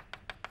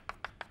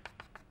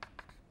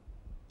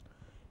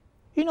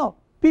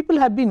 People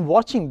have been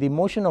watching the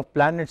motion of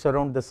planets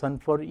around the sun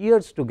for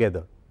years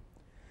together,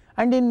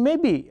 and in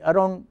maybe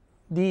around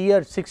the year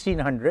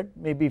 1600,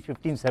 maybe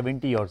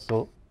 1570 or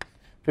so,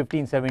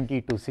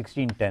 1570 to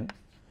 1610,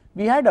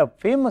 we had a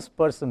famous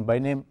person by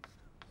name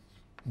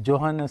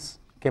Johannes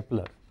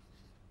Kepler.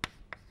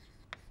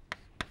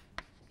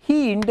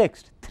 He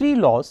indexed 3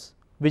 laws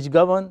which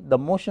govern the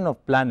motion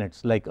of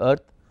planets like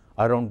earth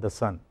around the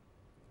sun.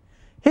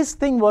 His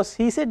thing was,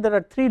 he said there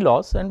are 3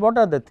 laws, and what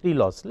are the 3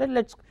 laws? Let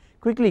us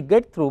quickly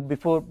get through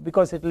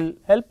because it will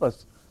help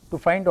us to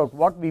find out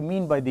what we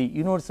mean by the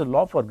universal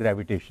law for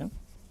gravitation.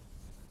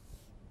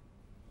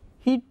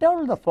 He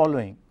told the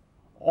following: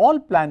 all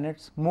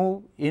planets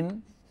move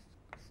in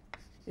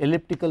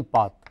elliptical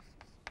path,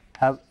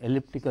 have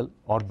elliptical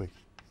orbit.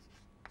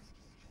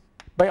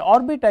 By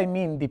orbit I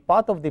mean the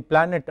path of the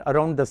planet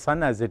around the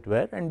sun as it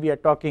were, and we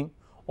are talking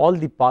all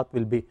the path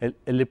will be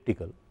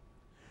elliptical.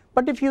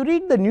 But if you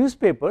read the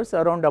newspapers,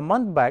 around a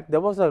month back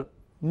there was a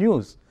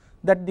news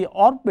that the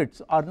orbits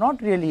are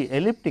not really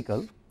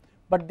elliptical,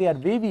 but they are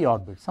wavy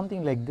orbits,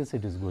 something like this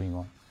it is going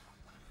on.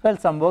 Well,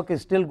 some work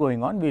is still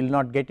going on, we will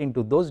not get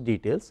into those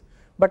details,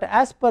 but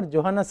as per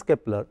Johannes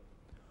Kepler,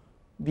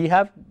 we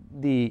have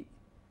the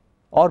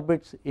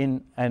orbits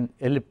in an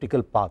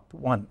elliptical path,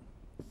 1.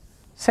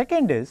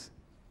 Second is,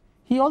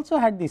 he also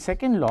had the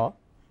second law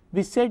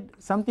which said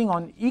something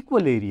on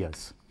equal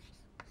areas.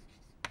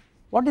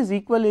 What is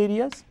equal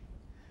areas?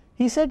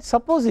 He said,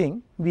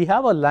 supposing we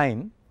have a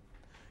line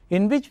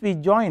in which we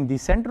join the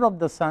center of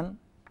the sun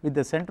with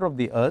the center of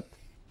the earth,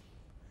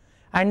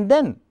 and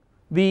then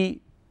we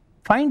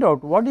find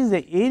out what is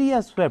the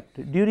area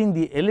swept during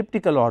the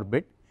elliptical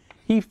orbit,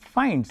 he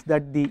finds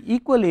that the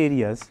equal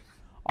areas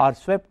are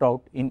swept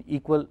out in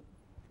equal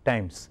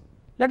times.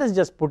 Let us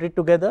just put it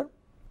together.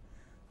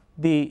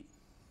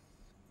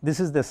 This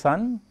is the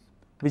sun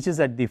which is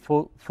at the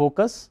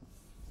focus,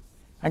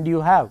 and you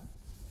have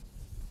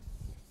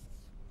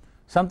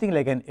something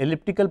like an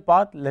elliptical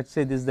path, let us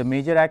say this is the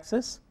major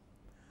axis,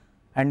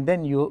 and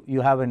then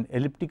you have an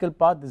elliptical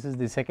path, this is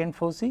the second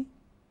foci,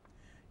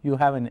 you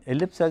have an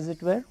ellipse as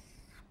it were,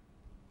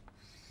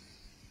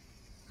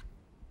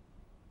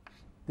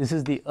 this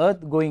is the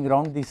earth going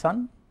round the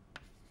sun.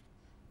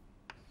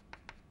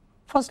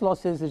 First law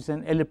says it is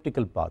an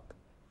elliptical path.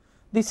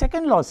 The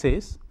second law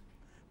says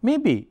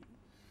maybe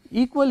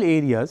equal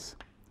areas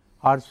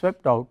are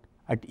swept out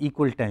at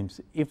equal times.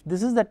 If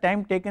this is the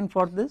time taken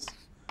for this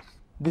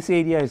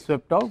area is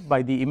swept out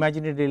by the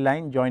imaginary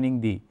line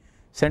joining the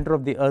center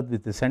of the earth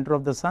with the center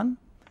of the sun,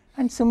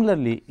 and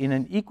similarly in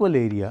an equal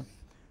area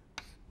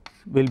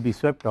will be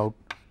swept out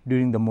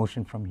during the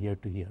motion from here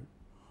to here.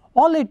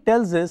 All it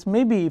tells is,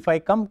 maybe if I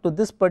come to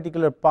this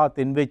particular path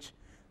in which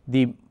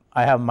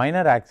I have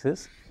minor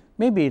axis,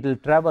 maybe it will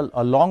travel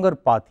a longer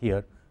path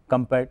here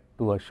compared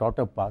to a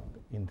shorter path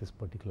in this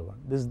particular one.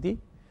 This is the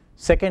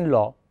second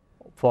law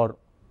for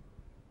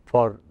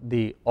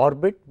the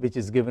orbit which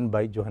is given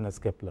by Johannes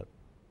Kepler.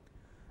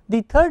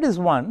 The third is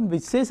one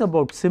which says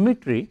about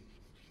symmetry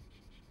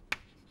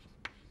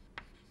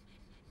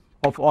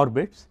of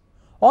orbits.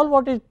 All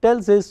what it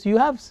tells is, you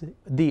have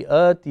the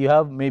earth, you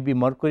have maybe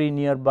Mercury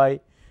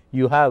nearby,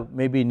 you have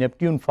maybe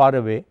Neptune far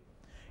away.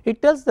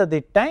 It tells that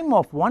the time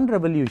of one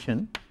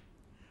revolution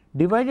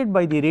divided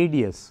by the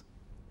radius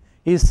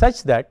is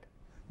such that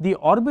the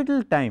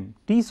orbital time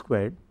t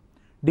squared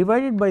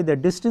divided by the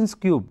distance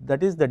cube,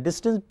 that is the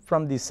distance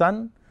from the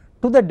sun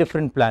to the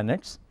different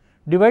planets,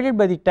 divided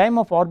by the time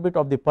of orbit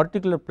of the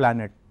particular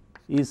planet,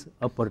 is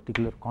a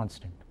particular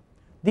constant.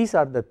 These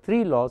are the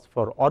 3 laws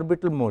for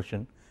orbital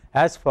motion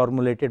as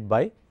formulated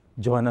by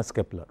Johannes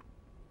Kepler.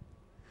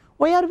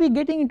 Why are we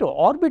getting into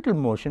orbital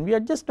motion? We are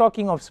just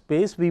talking of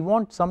space, we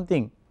want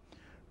something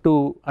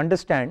to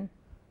understand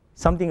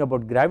something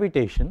about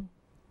gravitation,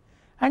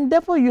 and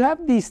therefore you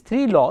have these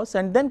 3 laws,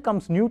 and then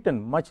comes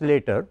Newton much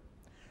later.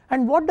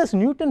 And what does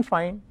Newton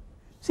find?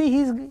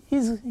 See,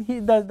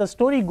 the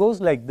story goes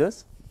like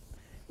this.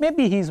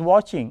 Maybe he is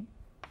watching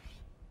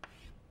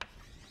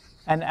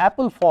an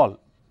apple fall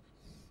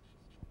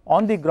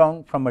on the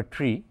ground from a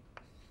tree,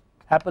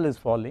 apple is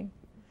falling.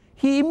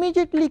 He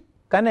immediately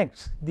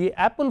connects the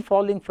apple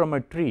falling from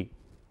a tree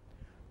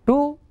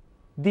to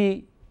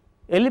the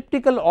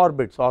elliptical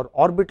orbits or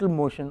orbital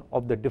motion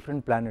of the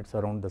different planets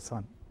around the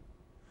sun.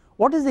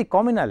 What is the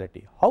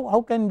commonality?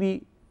 How can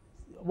we,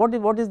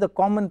 what is the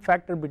common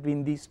factor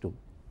between these two?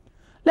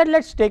 Let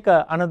us take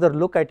another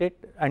look at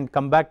it and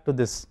come back to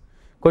this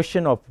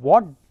question of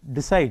what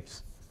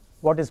decides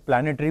what is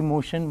planetary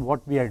motion,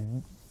 what we are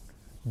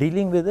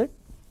dealing with it.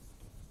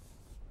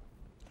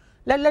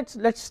 Let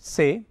us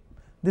say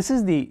this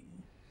is the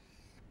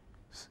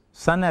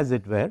sun as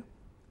it were.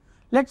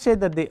 Let us say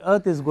that the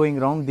earth is going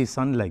round the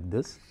sun like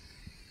this.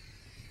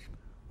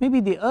 Maybe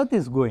the earth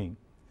is going,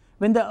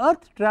 when the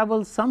earth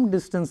travels some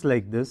distance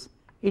like this,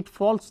 it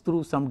falls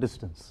through some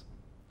distance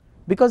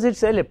because it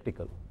is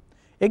elliptical.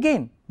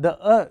 Again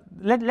the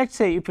let us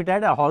say if it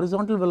had a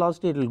horizontal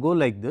velocity it will go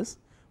like this,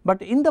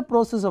 but in the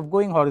process of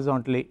going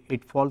horizontally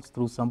it falls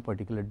through some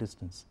particular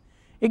distance.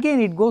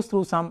 Again it goes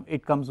through some,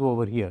 it comes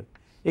over here,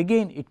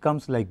 again it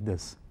comes like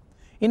this.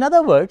 In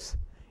other words,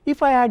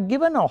 if I had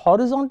given a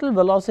horizontal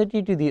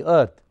velocity to the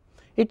earth,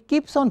 it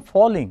keeps on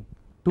falling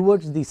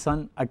towards the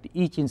sun at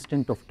each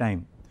instant of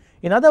time.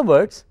 In other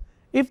words,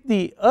 if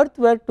the earth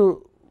were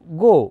to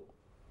go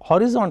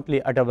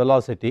horizontally at a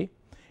velocity,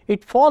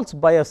 it falls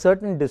by a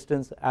certain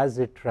distance as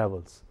it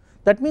travels.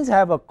 That means I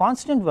have a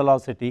constant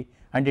velocity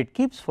and it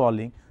keeps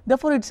falling,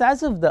 therefore it is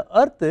as if the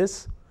earth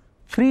is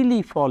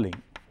freely falling.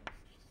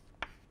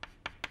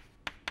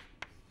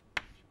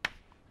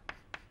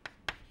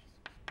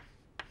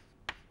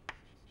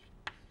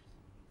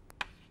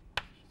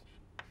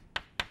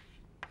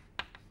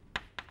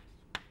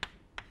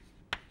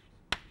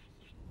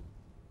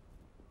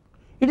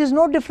 It is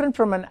no different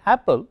from an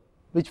apple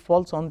which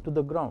falls onto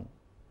the ground.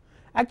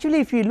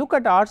 Actually if we look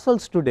at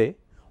ourselves today,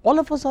 all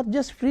of us are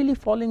just freely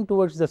falling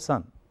towards the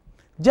sun,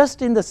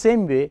 just in the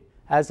same way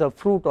as a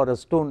fruit or a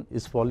stone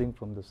is falling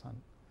from the sun.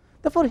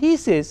 Therefore he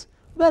says,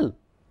 well,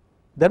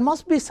 there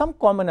must be some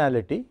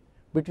commonality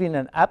between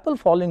an apple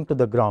falling to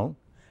the ground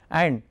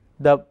and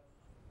the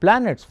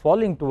planets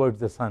falling towards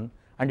the sun,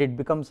 and it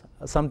becomes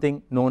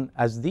something known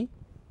as the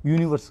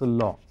universal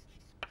law.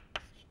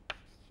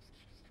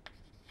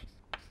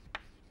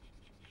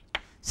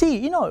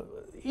 See,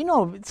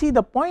 see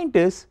the point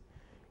is,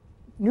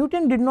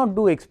 Newton did not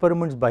do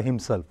experiments by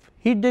himself.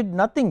 He did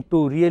nothing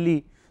to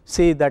really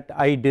say that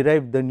I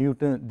derived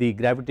the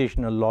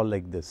gravitational law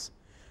like this.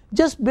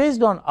 Just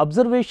based on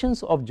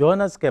observations of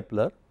Johannes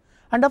Kepler,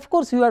 and of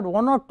course you had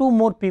one or two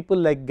more people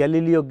like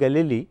Galileo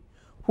Galilei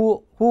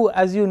who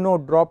as you know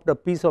dropped a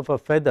piece of a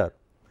feather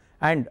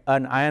and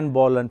an iron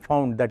ball and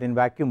found that in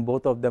vacuum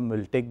both of them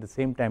will take the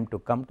same time to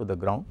come to the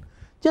ground.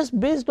 Just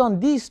based on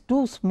these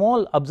two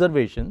small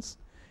observations,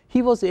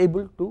 he was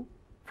able to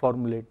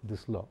formulate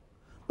this law.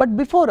 But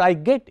before I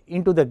get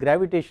into the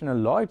gravitational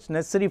law, it is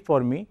necessary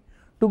for me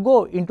to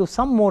go into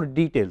some more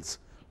details,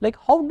 like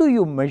how do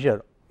you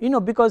measure,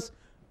 because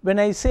when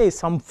I say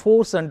some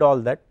force and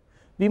all that,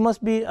 we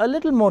must be a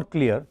little more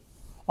clear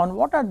on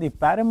what are the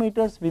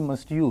parameters we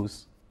must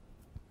use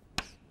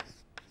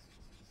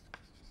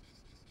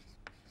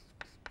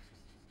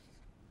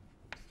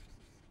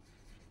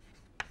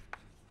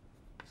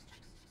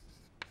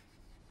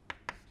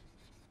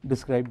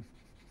describe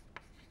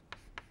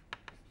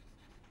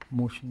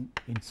motion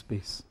in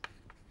space.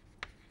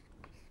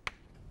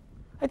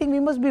 I think we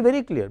must be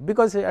very clear,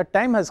 because a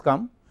time has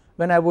come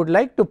when I would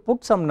like to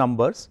put some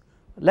numbers,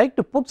 like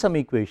to put some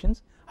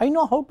equations, I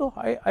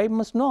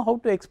must know how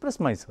to express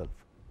myself.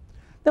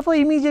 Therefore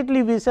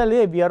immediately we say,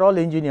 hey, we are all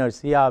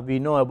engineers, yeah, we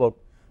know about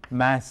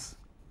mass,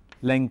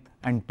 length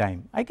and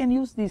time. I can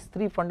use these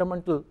three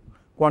fundamental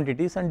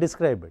quantities and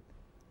describe it.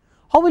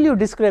 How will you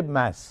describe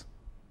mass?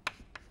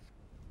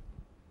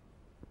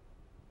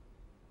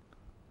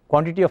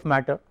 Quantity of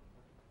matter,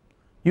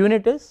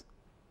 unit is,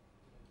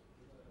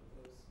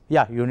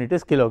 yeah, unit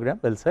is kilogram,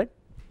 well said.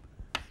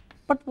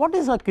 But what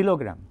is a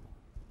kilogram?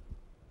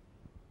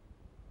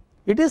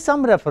 It is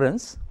some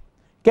reference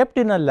kept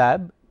in a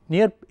lab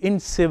near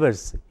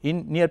Paris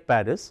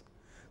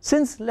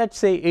since let us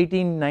say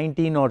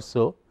 1819 or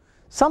so.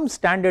 Some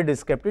standard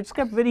is kept, it is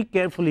kept very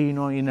carefully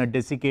in a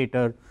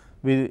desiccator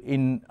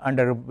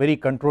under very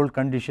controlled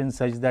conditions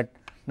such that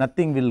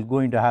nothing will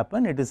going to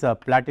happen. It is a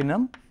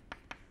platinum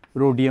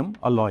rhodium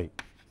alloy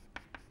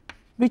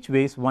which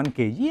weighs 1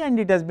 kg and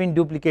it has been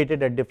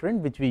duplicated at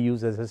different, which we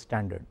use as a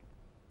standard.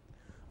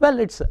 Well,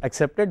 it is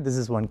accepted, this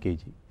is 1 kg.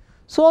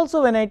 So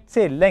also when I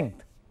say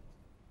length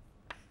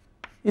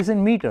is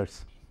in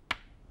meters,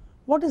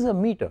 what is a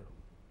meter?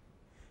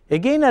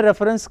 Again a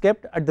reference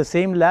kept at the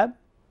same lab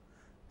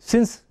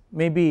since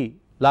maybe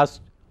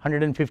last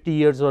 150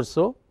 years or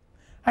so,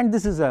 and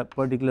this is a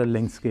particular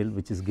length scale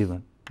which is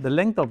given. The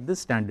length of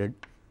this standard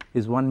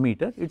is 1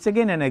 meter, it is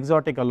again an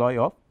exotic alloy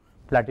of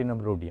platinum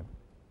rhodium.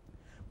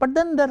 But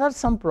then there are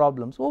some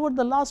problems. Over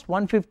the last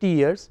 150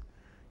 years,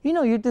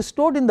 it is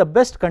stored in the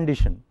best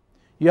condition.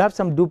 You have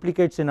some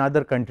duplicates in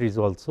other countries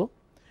also.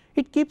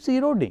 It keeps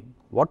eroding.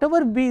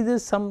 Whatever be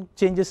this, some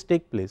changes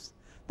take place.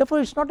 Therefore,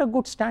 it is not a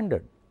good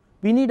standard.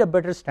 We need a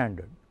better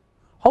standard.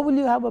 How will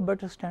you have a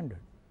better standard?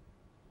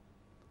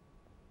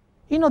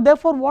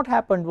 Therefore, what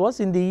happened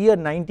was in the year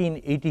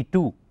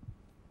 1982,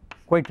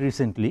 quite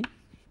recently,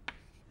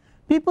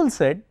 people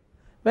said,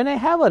 when I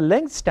have a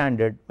length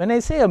standard, when I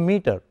say a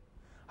meter,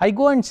 I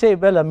go and say,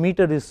 well, a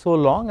meter is so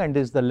long and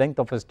is the length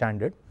of a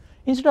standard.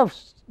 Instead of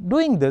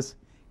doing this,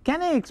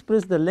 can I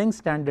express the length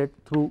standard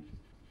through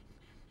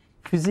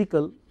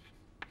physical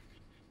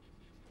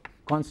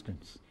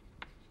constants?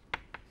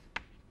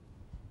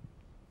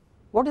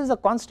 What is the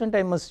constant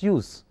I must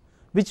use,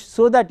 which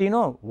so that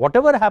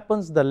whatever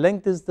happens, the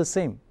length is the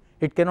same,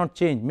 it cannot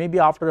change. Maybe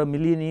after a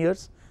million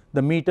years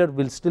the meter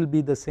will still be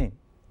the same.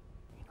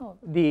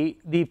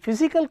 The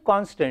physical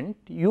constant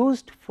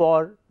used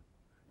for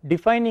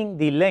defining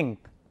the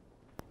length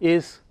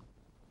is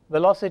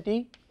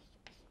velocity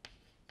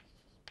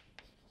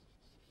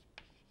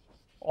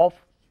of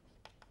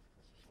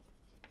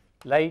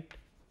light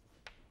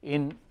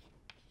in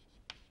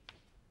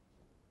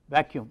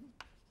vacuum.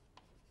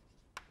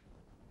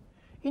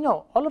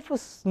 All of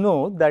us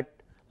know that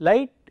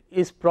light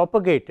is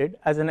propagated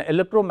as an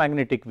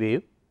electromagnetic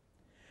wave,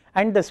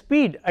 and the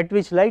speed at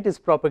which light is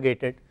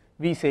propagated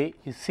we say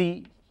is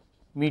c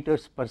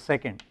meters per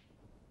second.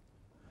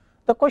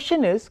 The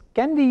question is,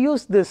 can we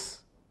use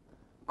this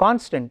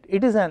constant?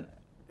 It is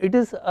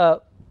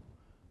a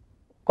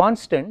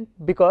constant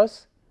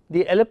because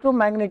the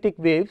electromagnetic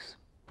waves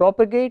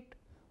propagate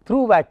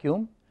through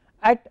vacuum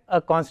at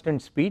a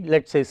constant speed,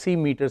 let us say c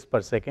meters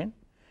per second,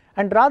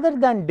 and rather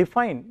than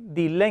define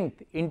the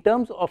length in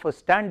terms of a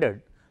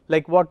standard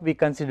like what we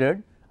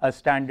considered a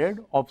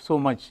standard of so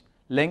much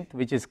length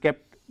which is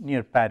kept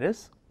near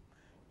Paris,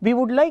 we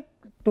would like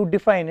to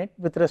define it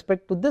with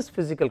respect to this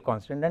physical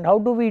constant. And how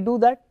do we do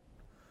that?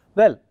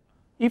 Well,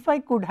 if I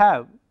could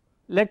have,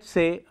 let us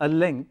say, a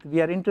length,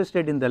 we are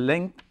interested in the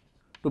length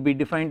to be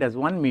defined as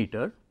 1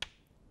 meter,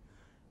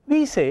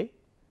 we say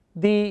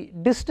the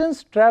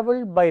distance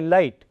travelled by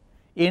light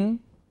in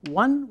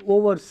 1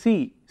 over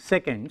c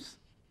seconds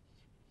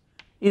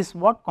is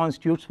what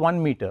constitutes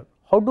 1 meter.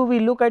 How do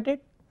we look at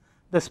it?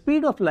 The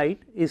speed of light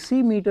is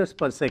c meters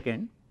per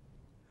second.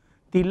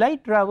 The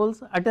light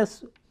travels at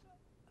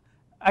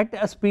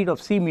a speed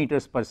of c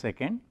meters per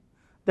second.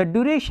 The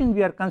duration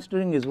we are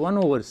considering is 1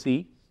 over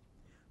c,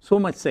 so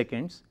much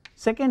seconds,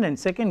 second and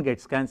second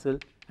gets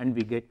cancelled and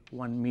we get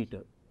 1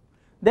 meter.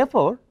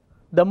 Therefore,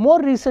 the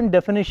more recent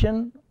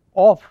definition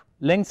of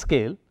length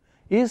scale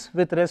is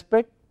with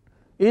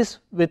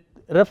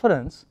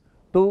reference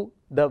to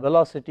the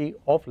velocity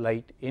of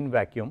light in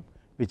vacuum,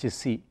 which is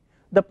c.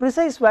 The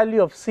precise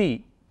value of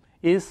c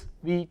is,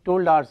 we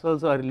told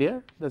ourselves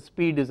earlier, the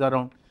speed is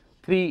around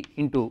 3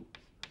 into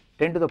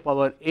 10 to the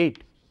power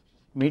 8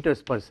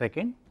 meters per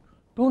second,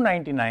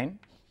 299,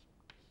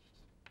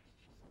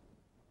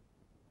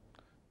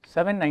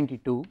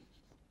 792,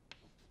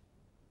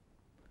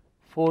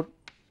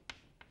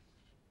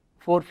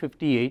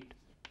 458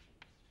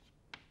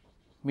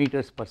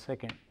 meters per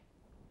second.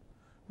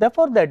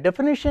 Therefore, the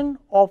definition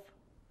of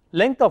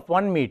length of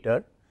 1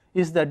 meter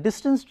is the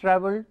distance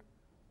travelled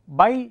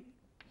by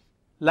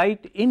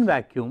light in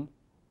vacuum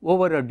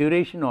over a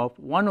duration of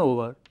 1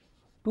 over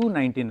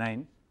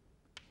 299,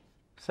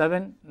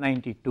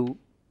 792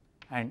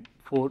 and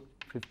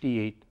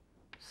 458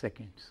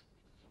 seconds.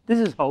 This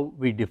is how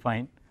we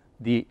define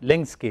the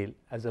length scale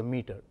as a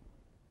meter.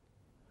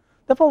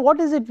 Therefore,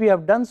 what is it we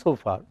have done so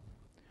far?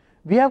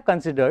 We have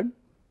considered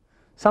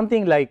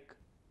something like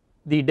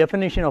the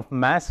definition of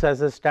mass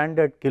as a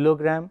standard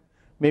kilogram,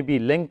 maybe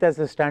length as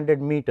a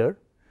standard meter,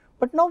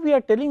 but now we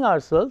are telling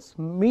ourselves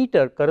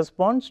meter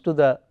corresponds to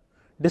the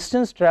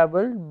distance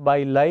travelled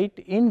by light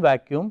in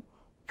vacuum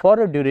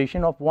for a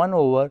duration of 1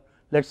 over,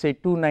 let us say,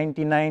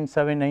 299,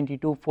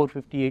 792,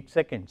 458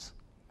 seconds.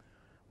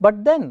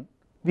 But then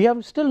we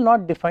have still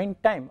not defined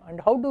time.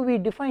 And how do we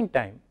define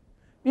time?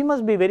 We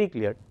must be very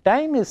clear.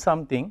 Time is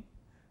something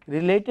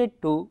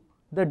related to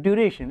the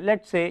duration.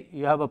 Let us say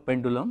you have a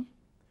pendulum,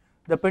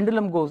 the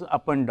pendulum goes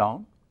up and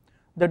down,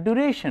 the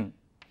duration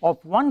of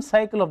one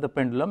cycle of the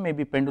pendulum,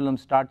 maybe pendulum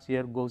starts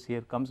here, goes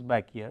here, comes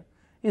back here,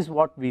 is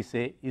what we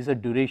say is a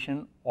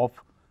duration of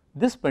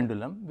this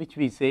pendulum, which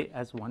we say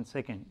as 1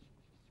 second.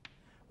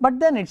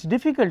 But then it is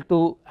difficult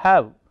to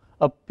have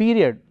a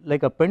period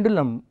like a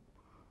pendulum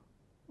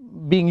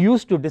being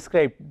used to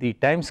describe the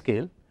time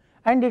scale,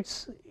 and it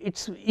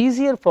is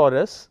easier for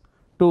us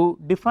to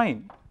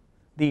define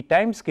the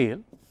time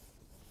scale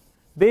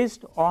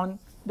based on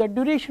the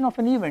duration of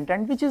an event.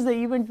 And which is the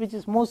event which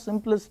is most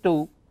simplest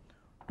to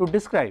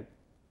describe?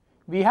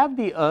 We have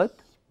the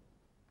earth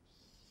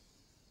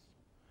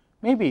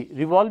maybe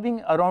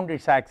revolving around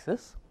its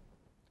axis,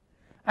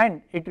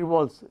 and it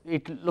revolves,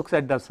 it looks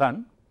at the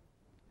sun.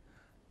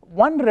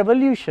 One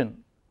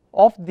revolution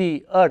of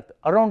the earth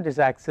around its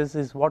axis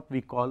is what we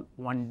call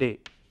 1 day.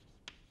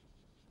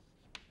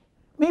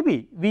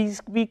 Maybe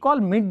we call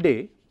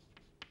midday,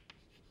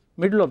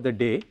 middle of the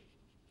day,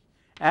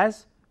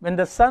 as when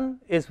the sun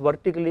is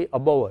vertically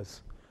above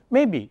us.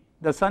 Maybe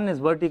the sun is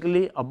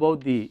vertically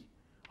above a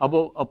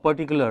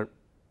particular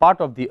part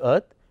of the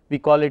earth, we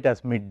call it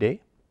as midday,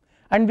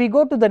 and we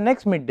go to the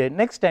next midday,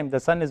 next time the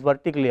sun is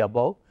vertically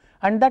above,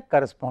 and that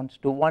corresponds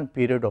to one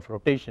period of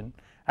rotation,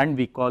 and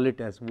we call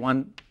it as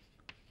 1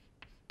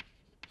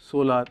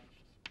 solar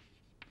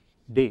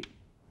day.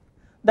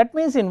 That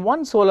means in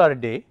 1 solar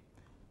day,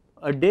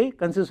 a day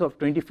consists of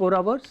 24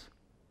 hours,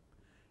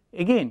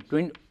 again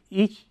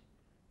each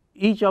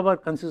hour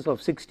consists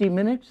of 60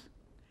 minutes,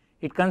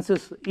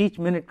 each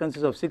minute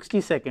consists of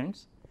 60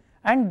 seconds,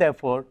 and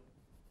therefore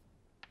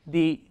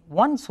the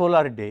 1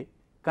 solar day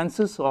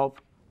consists of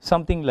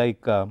something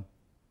like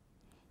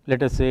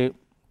let us say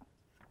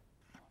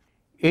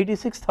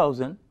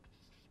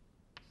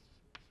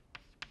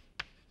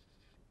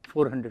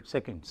 86,400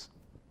 seconds.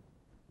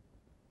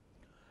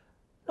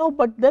 Now,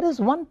 but there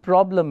is one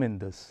problem in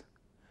this.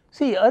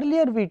 See,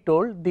 earlier we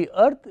told the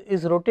earth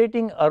is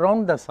rotating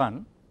around the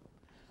sun,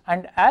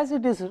 and as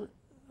it is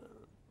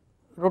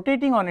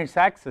rotating on its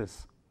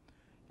axis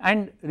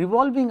and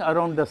revolving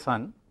around the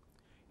sun,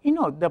 you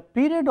know, the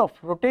period of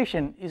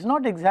rotation is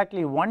not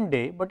exactly 1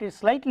 day, but it is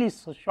slightly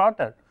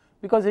shorter,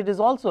 because it is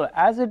also,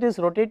 as it is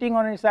rotating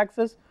on its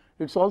axis,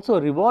 it is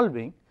also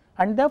revolving,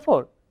 and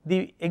therefore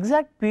the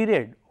exact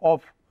period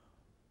of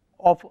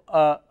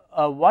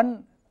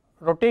one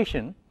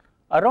rotation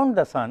around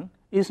the sun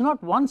is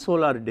not 1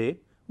 solar day,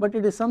 but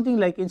it is something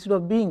like, instead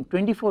of being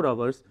 24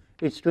 hours,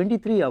 it is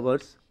 23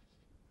 hours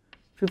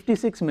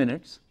 56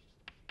 minutes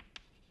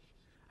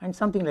and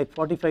something like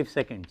 45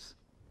 seconds,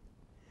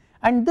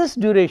 and this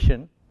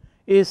duration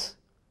is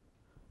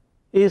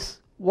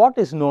what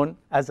is known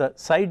as a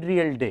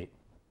sidereal day.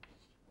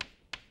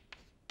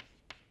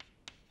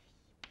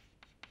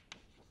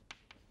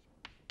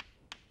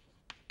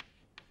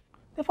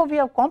 Therefore, we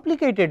have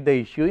complicated the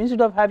issue.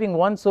 Instead of having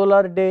 1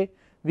 solar day,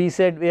 we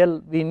said,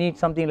 well, we need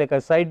something like a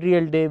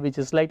sidereal day, which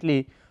is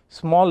slightly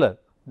smaller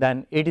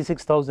than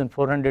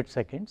 86,400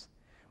 seconds,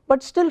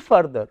 but still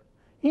further,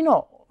 you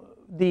know,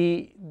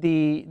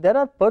 there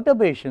are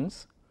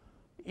perturbations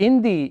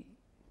in the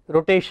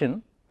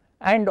rotation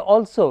and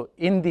also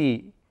in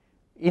the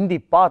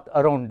path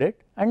around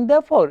it, and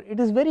therefore it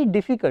is very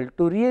difficult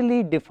to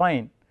really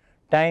define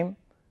time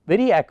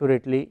very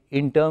accurately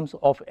in terms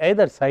of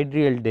either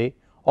sidereal day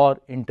or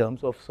in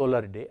terms of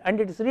solar day, and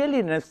it is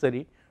really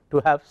necessary to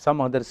have some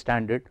other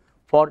standard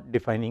for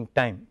defining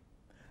time.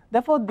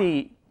 Therefore,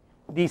 the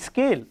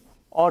scale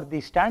or the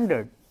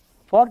standard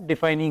for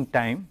defining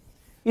time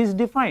is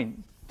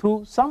defined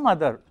through some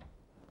other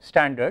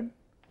standard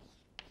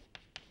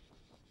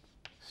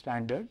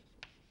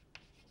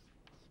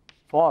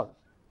for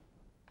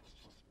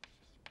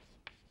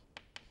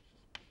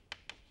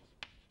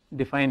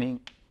defining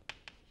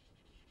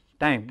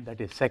time, that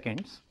is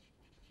seconds.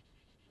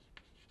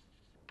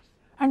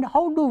 And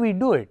how do we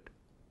do it?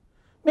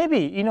 Maybe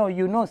you know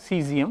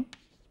cesium,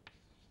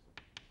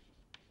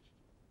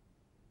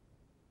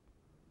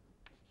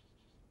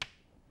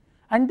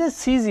 and this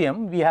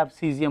cesium, we have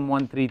cesium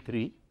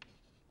 133,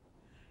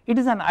 it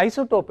is an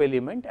isotope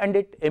element and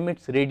it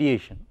emits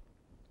radiation.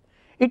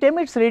 It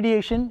emits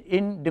radiation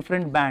in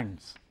different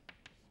bands.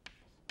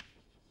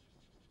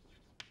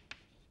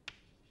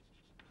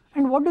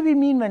 And what do we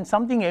mean when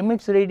something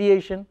emits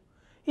radiation?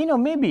 You know,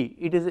 maybe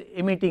it is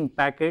emitting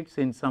packets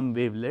in some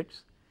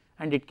wavelets,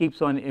 and it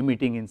keeps on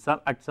emitting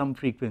at some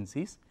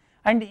frequencies,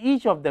 and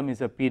each of them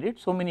is a period,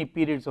 so many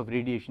periods of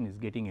radiation is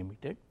getting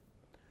emitted.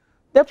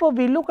 Therefore,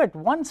 we look at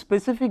one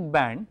specific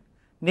band,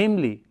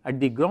 namely at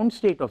the ground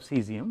state of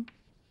cesium,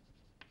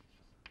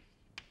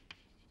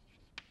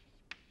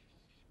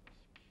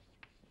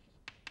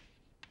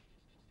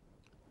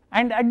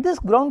 and at this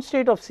ground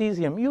state of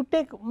cesium you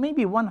take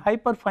maybe one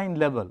hyperfine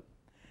level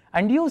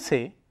and you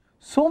say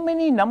so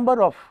many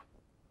number of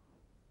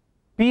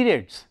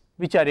periods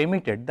which are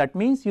emitted, that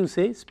means you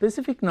say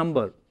specific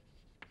number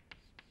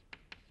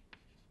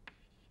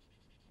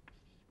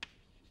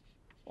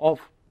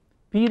of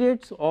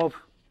periods of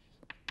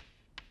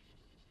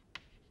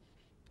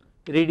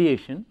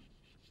radiation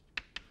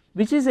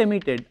which is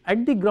emitted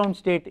at the ground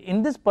state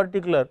in this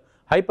particular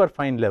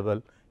hyperfine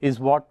level is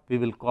what we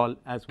will call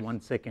as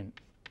 1 second.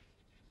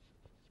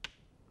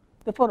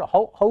 Therefore,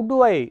 how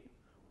do I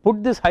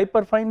put this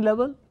hyperfine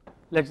level?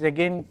 Let us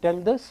again tell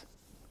this.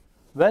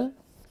 Well,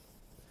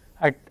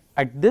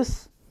 at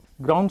this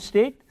ground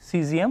state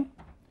cesium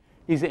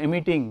is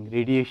emitting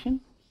radiation.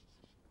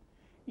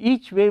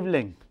 Each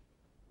wavelength,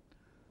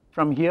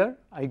 from here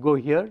I go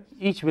here,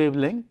 each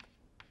wavelength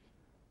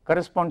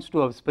corresponds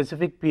to a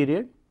specific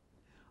period.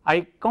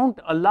 I count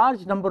a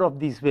large number of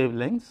these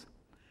wavelengths,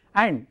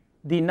 and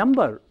the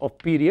number of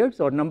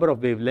periods or number of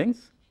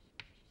wavelengths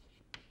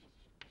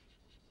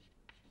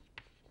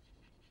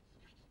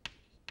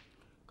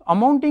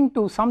amounting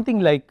to something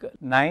like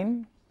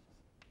 9,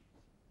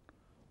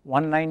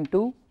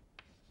 192,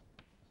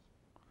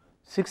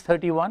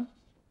 631,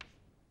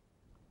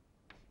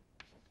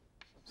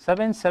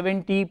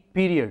 770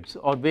 periods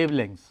or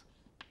wavelengths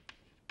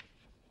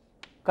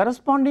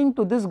corresponding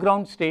to this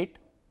ground state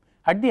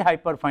at the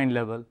hyperfine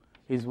level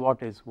is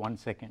what is 1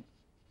 second.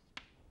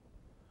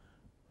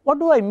 What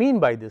do I mean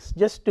by this?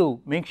 Just to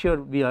make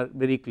sure we are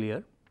very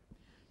clear,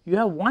 you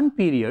have one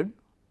period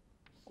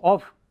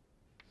of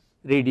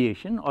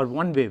radiation or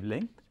one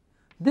wavelength.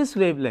 This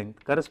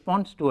wavelength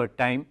corresponds to a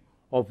time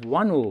of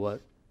 1 over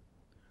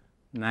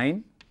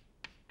 9,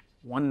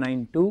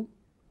 192,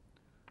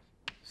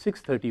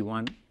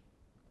 631,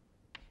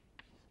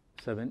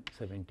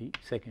 770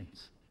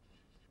 seconds,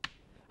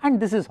 and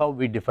this is how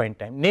we define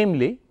time.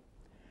 Namely,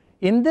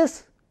 in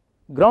this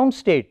ground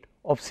state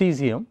of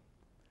cesium,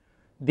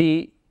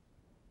 the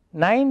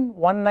 9,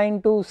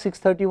 192,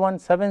 631,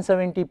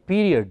 770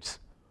 periods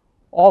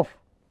of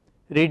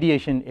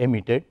radiation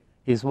emitted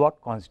is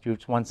what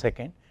constitutes 1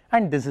 second,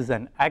 and this is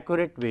an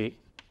accurate way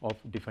of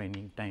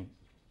defining time.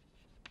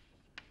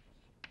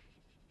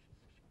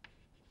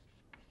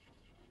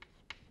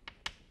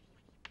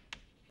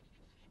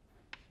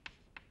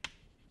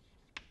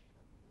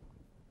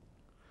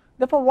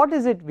 Therefore, what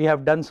is it we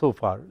have done so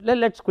far?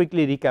 Let us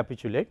quickly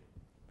recapitulate.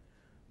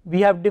 We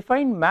have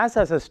defined mass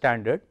as a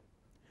standard,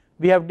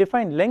 we have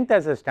defined length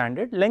as a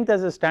standard. Length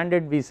as a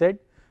standard, we said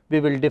we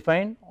will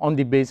define on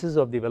the basis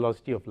of the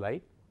velocity of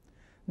light.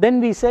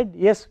 Then we said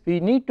yes, we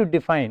need to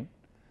define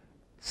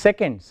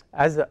seconds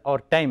as a, or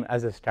time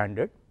as a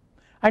standard,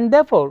 and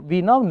therefore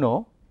we now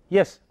know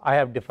yes, I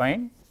have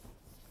defined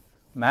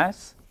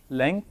mass,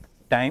 length,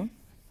 time,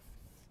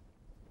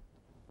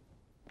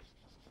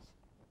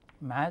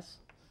 mass,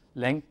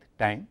 length,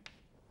 time,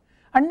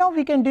 and now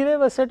we can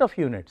derive a set of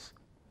units.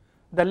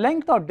 The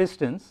length or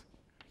distance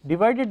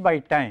divided by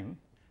time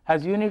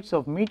has units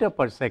of meter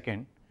per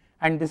second,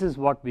 and this is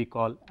what we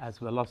call as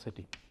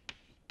velocity.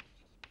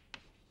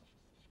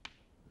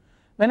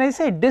 When I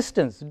say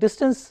distance,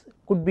 distance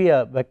could be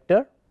a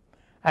vector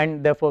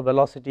and therefore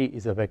velocity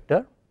is a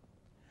vector,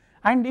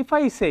 and if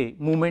I say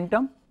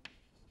momentum,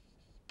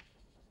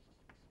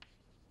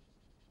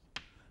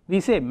 we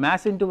say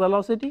mass into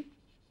velocity,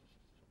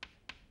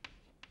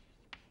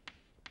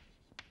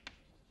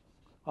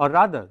 or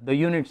rather the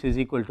units is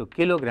equal to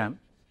kilogram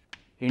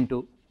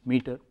into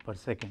meter per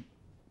second.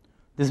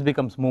 This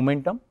becomes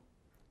momentum.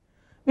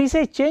 We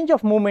say change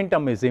of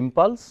momentum is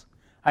impulse,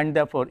 and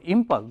therefore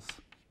impulse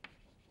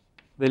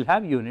will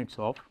have units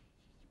of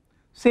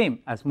same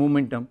as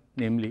momentum,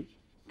 namely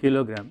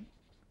kilogram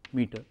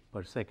meter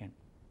per second.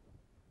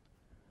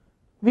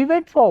 We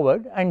went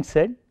forward and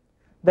said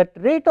that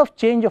rate of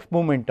change of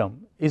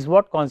momentum is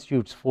what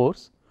constitutes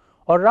force,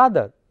 or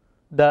rather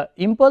the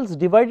impulse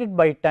divided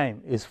by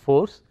time is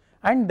force,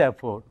 and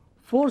therefore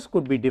force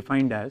could be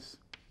defined as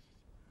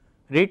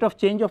rate of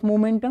change of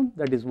momentum,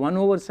 that is 1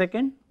 over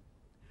second,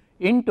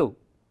 into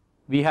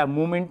we have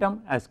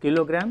momentum as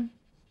kilogram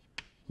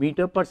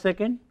meter per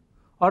second,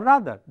 or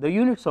rather the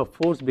units of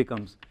force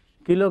becomes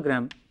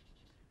kilogram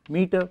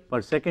meter per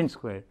second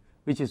square,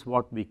 which is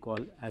what we call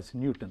as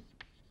Newton.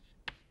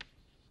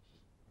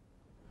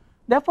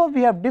 Therefore,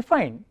 we have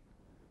defined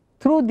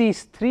through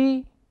these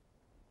three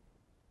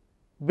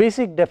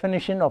basic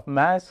definition of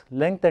mass,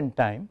 length and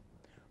time,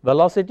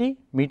 velocity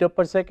meter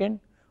per second,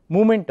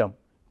 momentum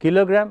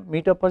kilogram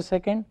meter per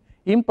second,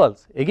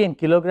 impulse again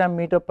kilogram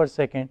meter per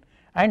second,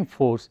 and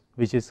force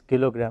which is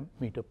kilogram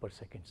meter per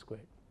second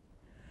squared.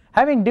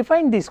 Having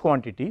defined these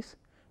quantities,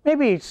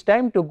 maybe it is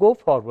time to go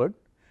forward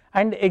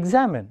and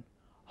examine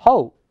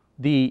how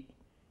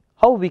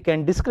we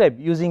can describe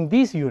using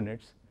these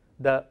units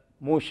the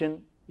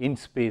motion in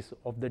space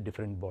of the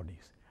different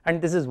bodies,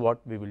 and this is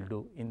what we will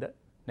do in the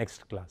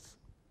next class.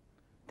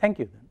 Thank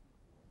you then.